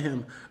gotta play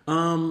him.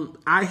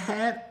 I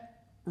had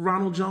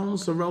Ronald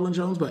Jones or Roland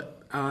Jones,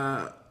 but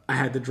I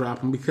had to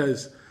drop him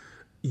because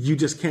you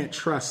just can't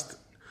trust.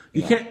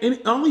 You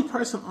can't. Only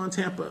person on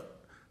Tampa,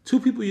 two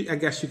people I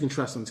guess you can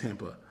trust on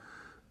Tampa: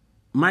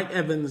 Mike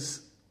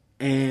Evans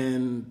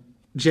and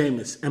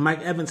Jameis. And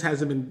Mike Evans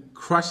hasn't been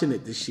crushing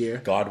it this year.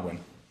 Godwin.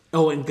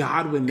 Oh, and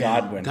Godwin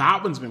now.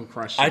 Godwin's been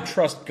crushing. I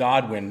trust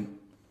Godwin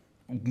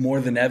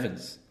more than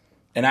Evans,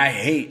 and I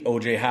hate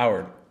O.J.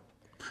 Howard.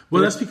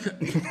 Well, that's because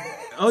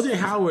O.J.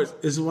 Howard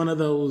is one of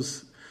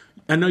those.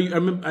 I know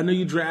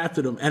you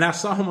drafted him, and I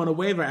saw him on a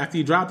waiver after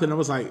you dropped it, and I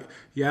was like,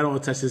 yeah, I don't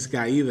want to touch this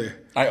guy either.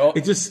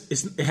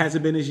 It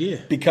hasn't been his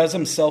year. Because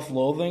I'm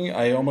self-loathing,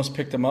 I almost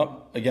picked him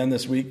up again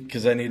this week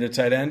because I need a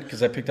tight end,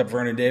 because I picked up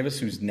Vernon Davis,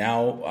 who's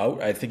now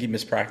out. I think he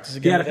missed practice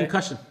again. He had a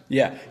concussion.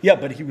 Yeah,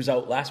 but he was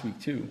out last week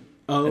too.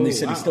 Oh, and they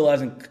said he still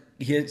hasn't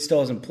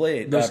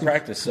played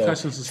practice. So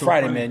it's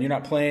Friday, man. You're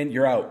not playing.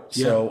 You're out.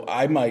 Yeah. So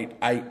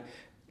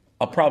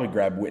I'll probably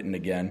grab Witten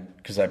again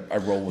because I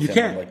roll with him.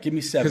 Can. I'm like, give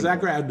me 7. Because I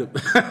grabbed him.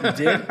 You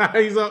did?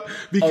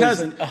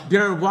 Because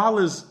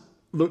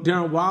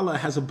Darren Waller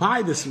has a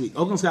bye this week.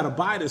 Oakland's got a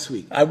bye this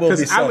week. I will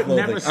be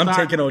self-loathing. I'm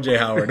taking O.J.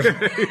 Howard.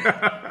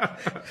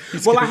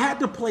 I had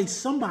to play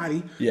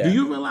somebody. Yeah. Do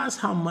you realize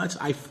how much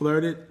I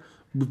flirted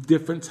with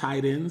different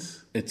tight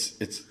ends?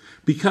 It's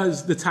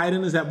because the tight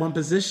end is at one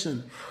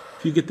position.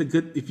 If you get the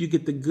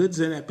goods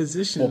in that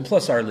position. Well,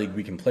 plus our league,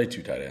 we can play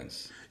 2 tight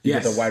ends. You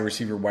get the wide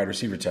receiver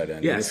tight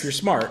end. Yes. And if you're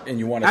smart and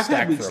you want to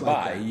stack for a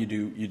bye, you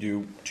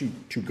do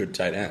two good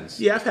tight ends.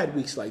 Yeah, I've had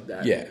weeks like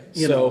that. Yeah.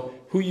 So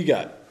who you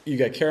got? You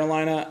got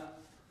Carolina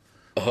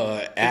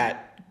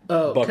at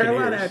Buccaneers.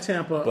 Carolina at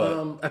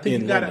Tampa. I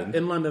think you got it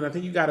in London. I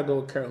think you got to go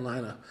with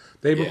Carolina.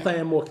 They've been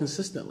playing more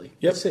consistently.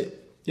 Yep. That's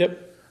it.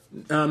 Yep.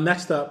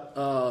 Next up,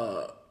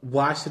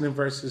 Washington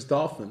versus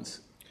Dolphins.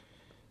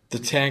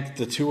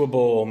 The Tua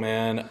Bowl,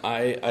 man.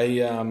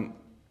 I'm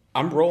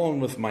rolling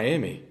with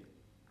Miami.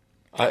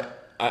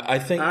 I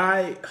think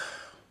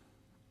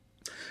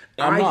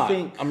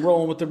I'm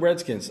rolling with the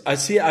Redskins. I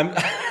see. They're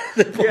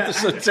both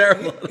so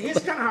terrible. Here's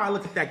kind of how I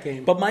look at that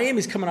game. But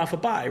Miami's coming off a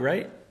bye,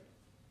 right?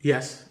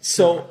 Yes.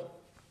 So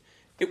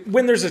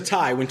when there's a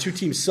tie, when 2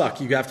 teams suck,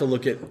 you have to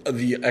look at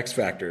the X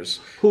factors.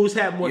 Who's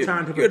had more time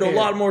to prepare? You had a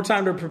lot more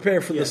time to prepare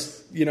for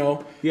this.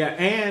 Yeah,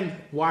 and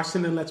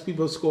Washington lets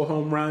people score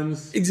home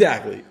runs.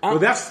 Exactly. Well,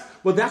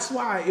 that's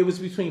why it was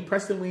between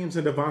Preston Williams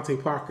and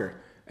Devontae Parker.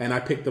 And I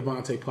picked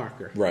Devontae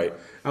Parker. Right.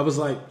 I was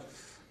like,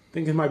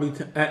 thinking it might be.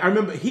 I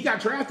remember he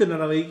got drafted in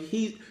another league.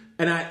 He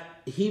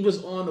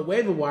was on the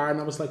waiver wire, and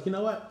I was like, you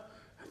know what?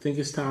 I think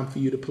it's time for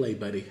you to play,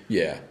 buddy.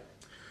 Yeah.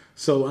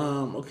 So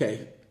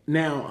okay,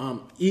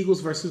 now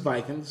Eagles versus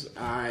Vikings.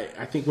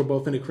 I think we're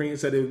both in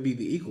agreement that it would be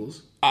the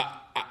Eagles.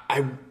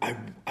 I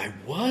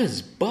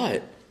was,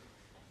 but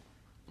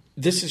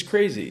this is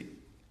crazy.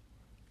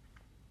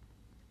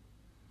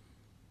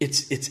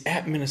 It's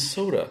at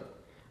Minnesota.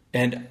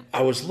 And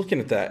I was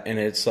looking at that, and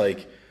it's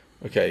like,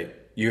 okay,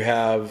 you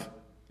have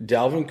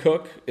Dalvin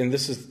Cook, and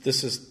this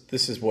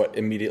is what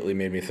immediately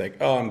made me think,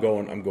 oh, I'm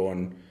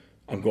going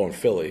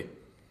Philly.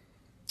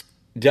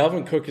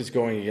 Dalvin Cook is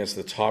going against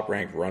the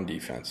top-ranked run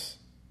defense.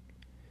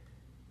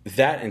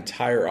 That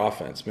entire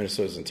offense,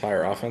 Minnesota's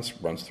entire offense,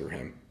 runs through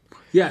him.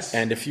 Yes.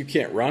 And if you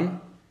can't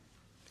run,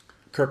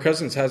 Kirk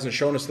Cousins hasn't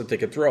shown us that they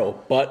could throw,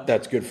 but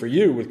that's good for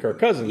you with Kirk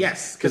Cousins.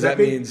 Yes, because that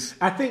means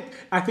I think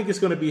it's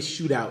going to be a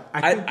shootout.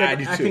 I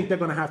think they're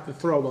going to have to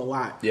throw a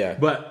lot. Yeah,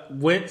 but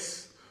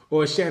Wentz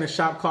or Shannon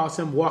Sharp calls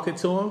him, walk it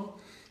to him.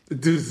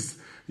 Dudes,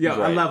 right.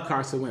 I love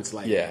Carson Wentz.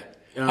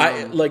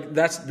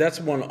 That's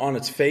one on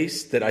its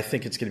face that I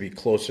think it's going to be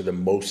closer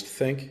than most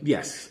think.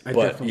 Yes, but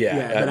I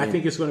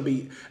think it's going to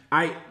be.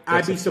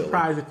 I'd be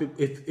surprised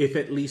if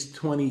at least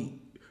 20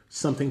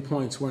 something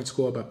points weren't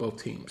scored by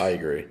both teams. I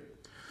agree.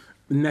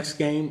 Next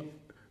game,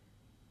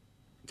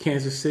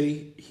 Kansas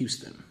City,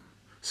 Houston.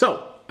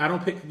 So I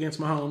don't pick against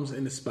Mahomes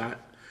in the spot,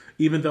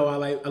 even though I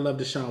love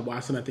Deshaun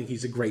Watson. I think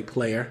he's a great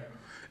player,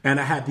 and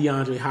I have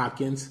DeAndre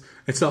Hopkins.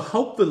 And so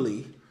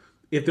hopefully,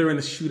 if they're in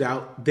a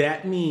shootout,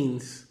 that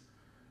means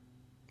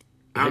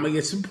I'm gonna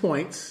get some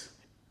points.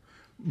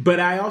 But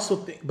I also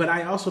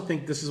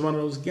think this is one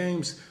of those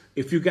games.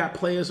 If you got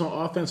players on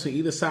offense on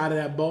either side of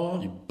that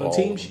ball, on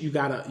teams, you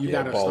gotta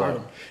start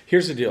them.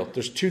 Here's the deal.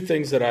 There's 2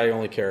 things that I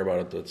only care about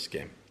at this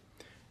game.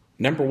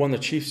 Number 1, the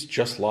Chiefs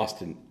just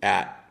lost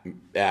at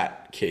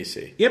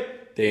KC.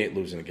 Yep. They ain't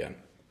losing again.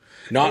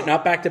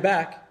 Not back to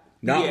back.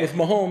 Not with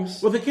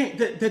Mahomes. Well,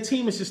 the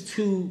team is just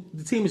too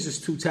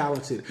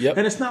talented. Yep.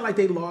 And it's not like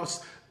they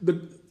lost.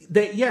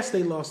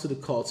 They lost to the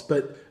Colts,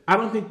 but I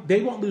don't think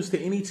they won't lose to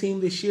any team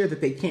this year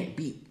that they can't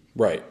beat.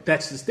 Right.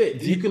 That's just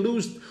it. You can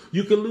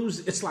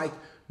lose. It's like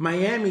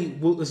Miami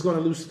is going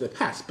to lose to the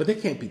Pats, but they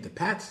can't beat the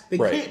Pats. They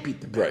can't beat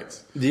the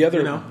Pats. Right. The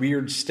other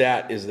weird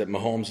stat is that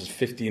Mahomes is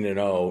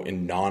 15-0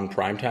 in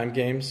non-primetime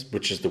games,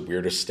 which is the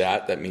weirdest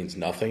stat. That means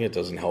nothing. It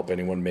doesn't help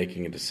anyone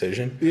making a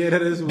decision. Yeah,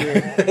 that is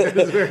weird. That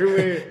is very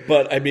weird.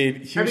 But I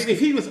mean, if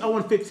he was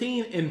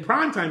 0-15 in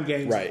primetime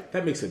games,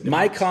 that makes a difference.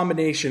 My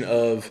combination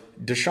of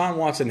Deshaun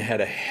Watson had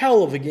a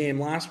hell of a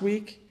game last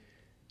week.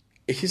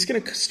 He's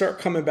going to start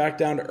coming back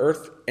down to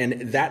earth, and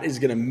that is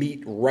going to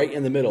meet right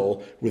in the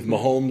middle with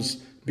Mahomes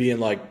being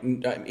like,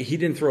 he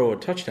didn't throw a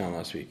touchdown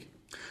last week.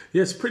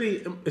 Yeah, it's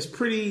pretty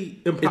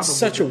improbable. It's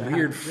such a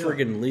weird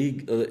friggin'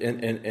 league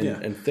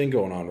and thing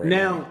going on right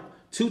now. Now,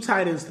 2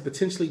 tight ends to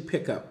potentially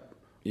pick up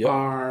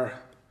are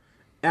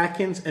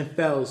Atkins and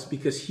Fells,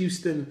 because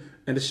Houston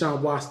and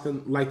Deshaun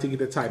Watson like to get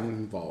the tight end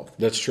involved.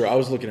 That's true. I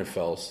was looking at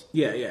Fells.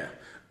 Yeah.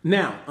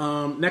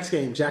 Now, next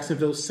game,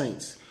 Jacksonville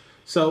Saints.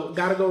 So,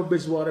 got to go with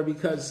Bridgewater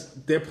because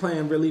they're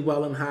playing really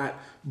well and hot.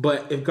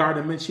 But if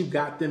Gardner Minshew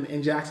got them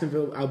in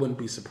Jacksonville, I wouldn't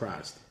be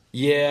surprised.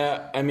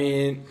 Yeah, I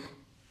mean,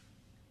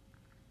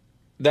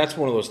 that's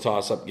one of those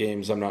toss-up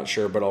games. I'm not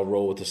sure, but I'll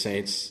roll with the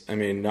Saints. I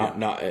mean,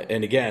 not.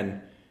 And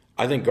again,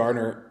 I think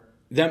Gardner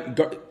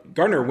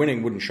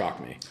winning wouldn't shock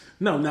me.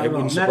 No, not at all.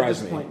 Wouldn't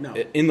surprise me no.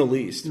 in the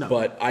least. No.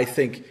 But I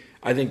think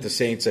the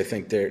Saints. I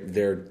think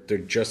they're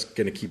just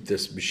going to keep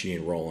this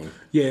machine rolling.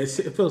 Yeah,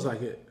 it feels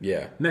like it.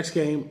 Yeah. Next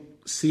game,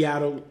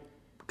 Seattle,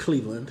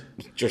 Cleveland.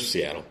 Just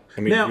Seattle. I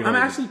mean, now I'm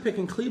actually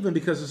picking Cleveland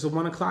because it's a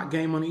 1:00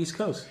 game on the East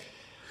Coast.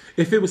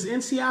 If it was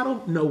in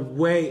Seattle, no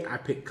way I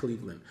pick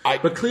Cleveland.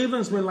 But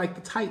Cleveland's been like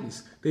the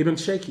Titans. They've been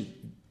shaky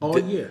all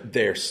year.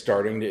 They're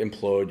starting to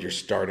implode. You're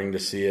starting to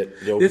see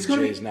it. The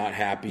OBJ's not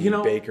happy.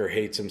 Baker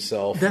hates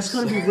himself. That's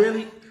going to be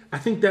really... I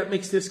think that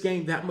makes this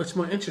game that much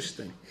more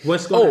interesting.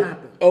 What's going to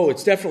happen? Oh,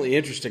 it's definitely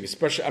interesting.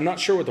 Especially, I'm not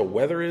sure what the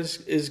weather is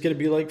going to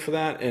be like for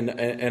that.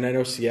 And I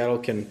know Seattle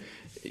can...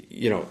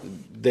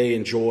 they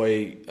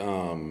enjoy...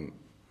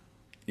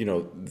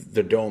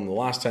 the Dome. The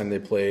last time they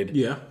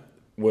played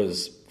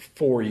was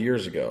 4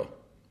 years ago.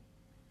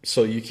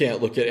 So you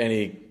can't look at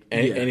anything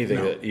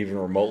that even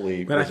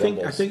remotely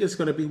resembles. I think it's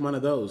going to be one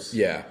of those.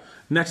 Yeah.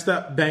 Next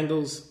up,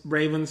 Bengals,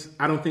 Ravens.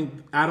 I don't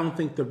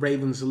think the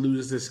Ravens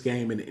lose this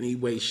game in any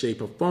way,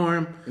 shape, or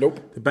form.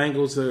 Nope. The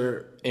Bengals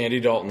are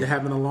Andy Dalton. They're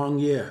having a long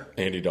year.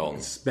 Andy Dalton.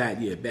 It's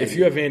bad year. If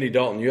you have Andy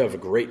Dalton, you have a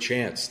great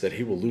chance that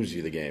he will lose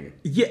you the game.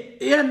 Yeah,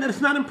 and it's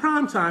not in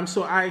prime time,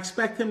 so I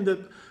expect him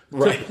to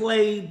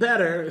play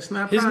better. It's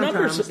not prime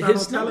time. It's not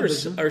his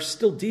numbers are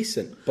still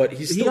decent, but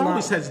he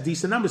always has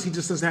decent numbers. He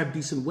just doesn't have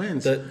decent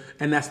wins,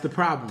 and that's the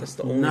problem. That's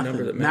the only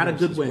number that matters.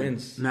 Not a good win.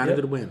 Wins. Not a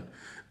good win.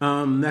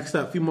 Next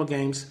up, a few more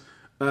games.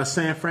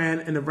 San Fran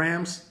and the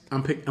Rams.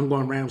 I'm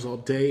going Rams all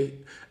day.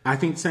 I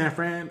think San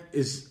Fran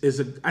is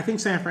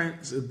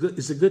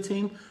a good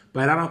team,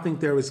 but I don't think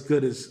they're as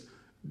good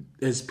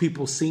as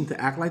people seem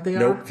to act like they are.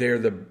 Nope, they're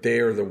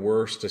the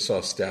worst. I saw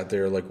a stat.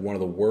 They're like one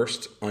of the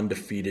worst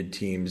undefeated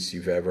teams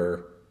you've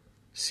ever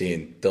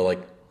seen. The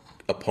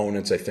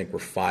opponents I think were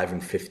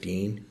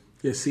 5-15.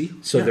 Yeah, see.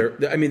 So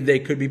they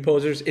could be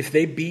posers if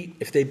they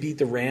beat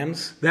the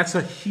Rams. That's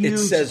a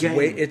huge game.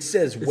 It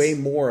says way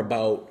more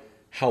about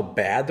how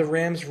bad the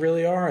Rams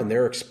really are, and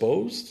they're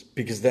exposed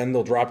because then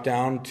they'll drop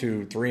down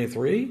to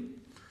 3-3.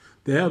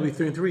 They'll be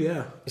 3-3,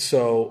 yeah.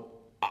 So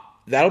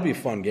that'll be a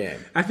fun game.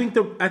 I think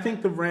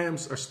the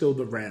Rams are still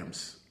the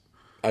Rams.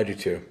 I do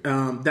too.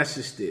 That's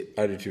just it.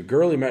 I do too.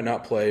 Gurley might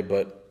not play,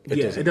 but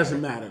it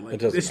doesn't matter.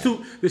 There's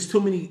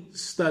too many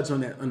studs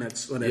on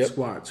that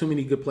squad. Too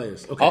many good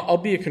players. Okay. I'll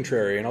be a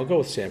contrarian. I'll go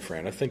with San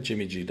Fran. I think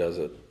Jimmy G does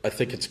it. I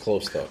think it's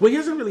close though. Well, he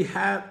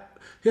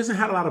hasn't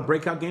had a lot of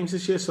breakout games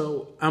this year,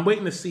 so I'm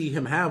waiting to see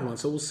him have one.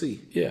 So we'll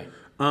see. Yeah.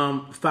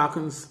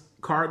 Falcons,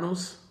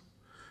 Cardinals.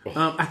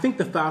 I think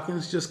the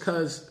Falcons, just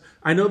because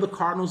I know the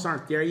Cardinals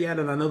aren't there yet,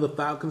 and I know the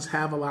Falcons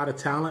have a lot of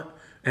talent,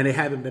 and they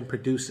haven't been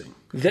producing.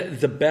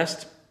 The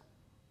best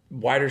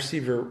wide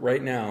receiver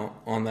right now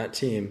on that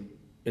team,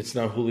 it's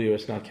not Julio,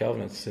 it's not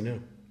Calvin, it's Sanu.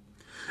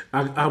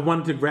 I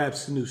wanted to grab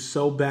Sanu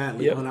so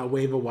badly on our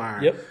waiver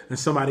wire, and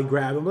somebody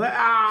grabbed him. Like,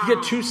 You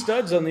get two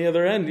studs on the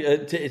other end.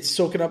 It's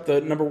soaking up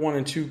the number 1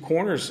 and 2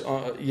 corners.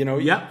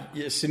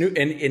 Sanu,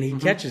 and he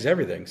catches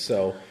everything.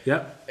 So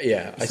I see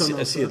Atlanta. I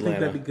think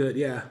that'd be good.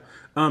 Yeah,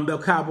 the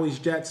Cowboys,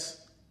 Jets,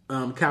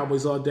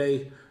 Cowboys all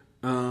day.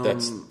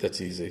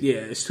 That's easy. Yeah,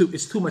 it's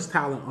too much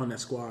talent on that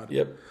squad.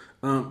 Yep.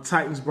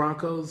 Titans,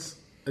 Broncos.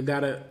 I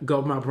gotta go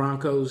with my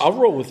Broncos. I'll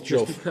roll with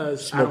Joe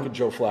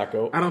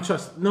Flacco.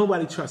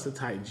 Nobody trusts the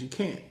Titans. You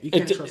can't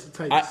trust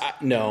the Titans.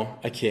 No,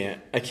 I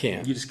can't.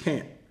 You just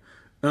can't.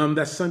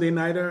 That Sunday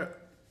nighter,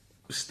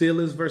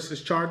 Steelers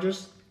versus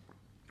Chargers.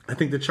 I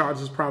think the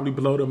Chargers probably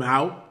blow them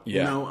out.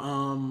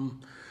 Yeah.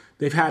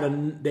 They've had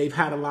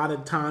a lot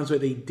of times where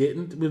they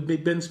didn't with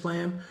Big Ben's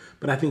plan,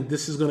 but I think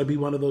this is going to be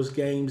one of those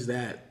games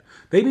that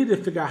They need to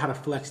figure out how to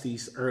flex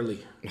these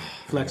early.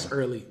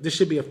 Early. This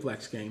should be a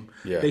flex game.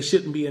 Yeah. They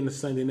shouldn't be in the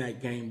Sunday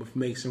night game with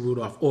Mason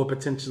Rudolph or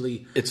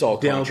potentially It's all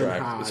Delvin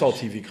contract. Hodge. It's all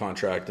TV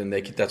contract, and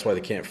that's why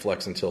they can't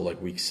flex until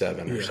like week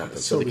 7 or something.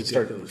 it's So so they can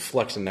start ridiculous.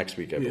 flexing next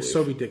week, I believe. It's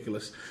so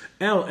ridiculous.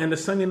 And the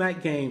Sunday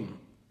night game.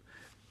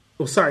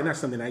 Oh, sorry, not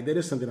Sunday night. That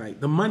is Sunday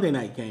night. The Monday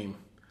night game.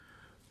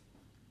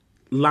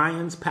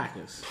 Lions,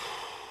 Packers.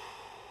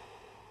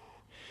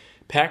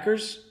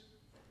 Packers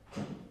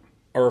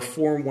are a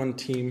 4-1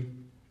 team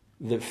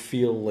that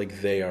feel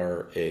like they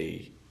are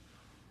a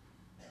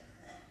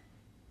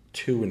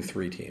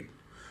 2-3 team.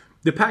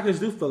 The Packers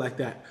do feel like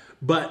that.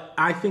 But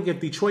I think if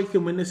Detroit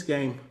can win this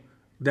game,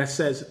 that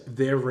says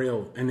they're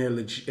real and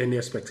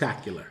they're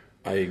spectacular.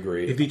 I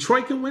agree. If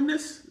Detroit can win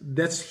this,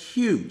 that's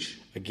huge.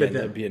 Again,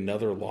 that'd be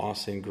another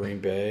loss in Green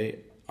Bay.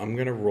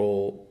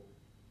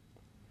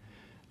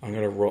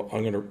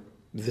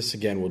 This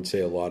again would say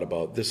a lot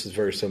about. This is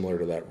very similar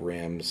to that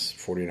Rams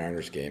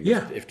 49ers game.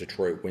 Yeah. If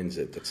Detroit wins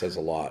it, that says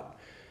a lot.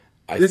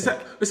 This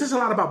says a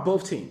lot about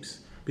both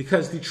teams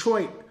because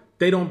Detroit,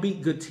 they don't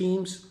beat good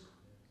teams.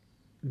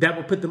 That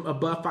will put them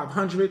above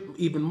 500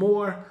 even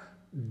more.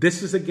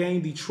 This is a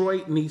game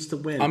Detroit needs to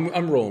win.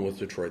 I'm rolling with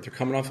Detroit. They're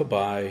coming off a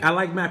bye. I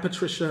like Matt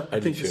Patricia. I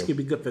think this too. could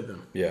be good for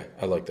them. Yeah,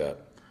 I like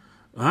that.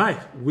 All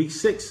right, week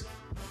 6.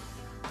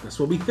 That's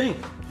what we think.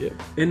 Yeah.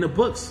 In the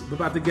books, we're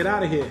about to get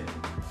out of here.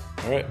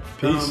 All right.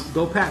 Peace.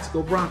 Go Pats,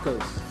 go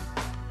Broncos.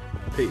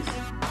 Peace.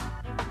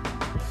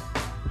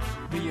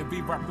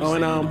 Oh,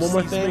 and one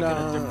more thing,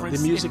 the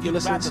music you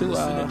listen to,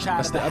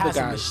 that's the other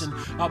guys.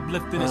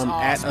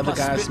 At other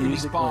guys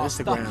music on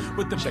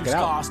Instagram. Check it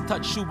out.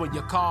 Touch you in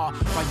your car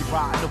while you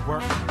riding to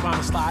work, trying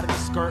to slide in the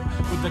skirt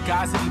with the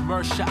guys that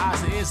immerse your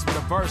eyes and ears with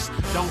a verse.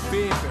 Don't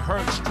fear if it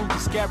hurts, truly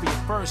scary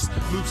at first.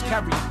 Loops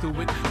carry you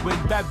through it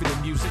when bevy the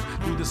music.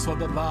 Do this for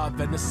the love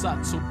and the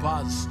subtle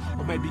buzz,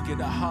 or maybe get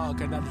a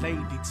hug and a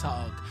lady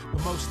tug.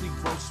 But mostly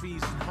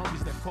groceries and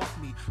homies that quote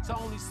me, so I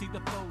only see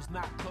the flows,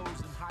 not clothes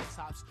and high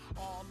tops.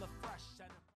 All the fresh and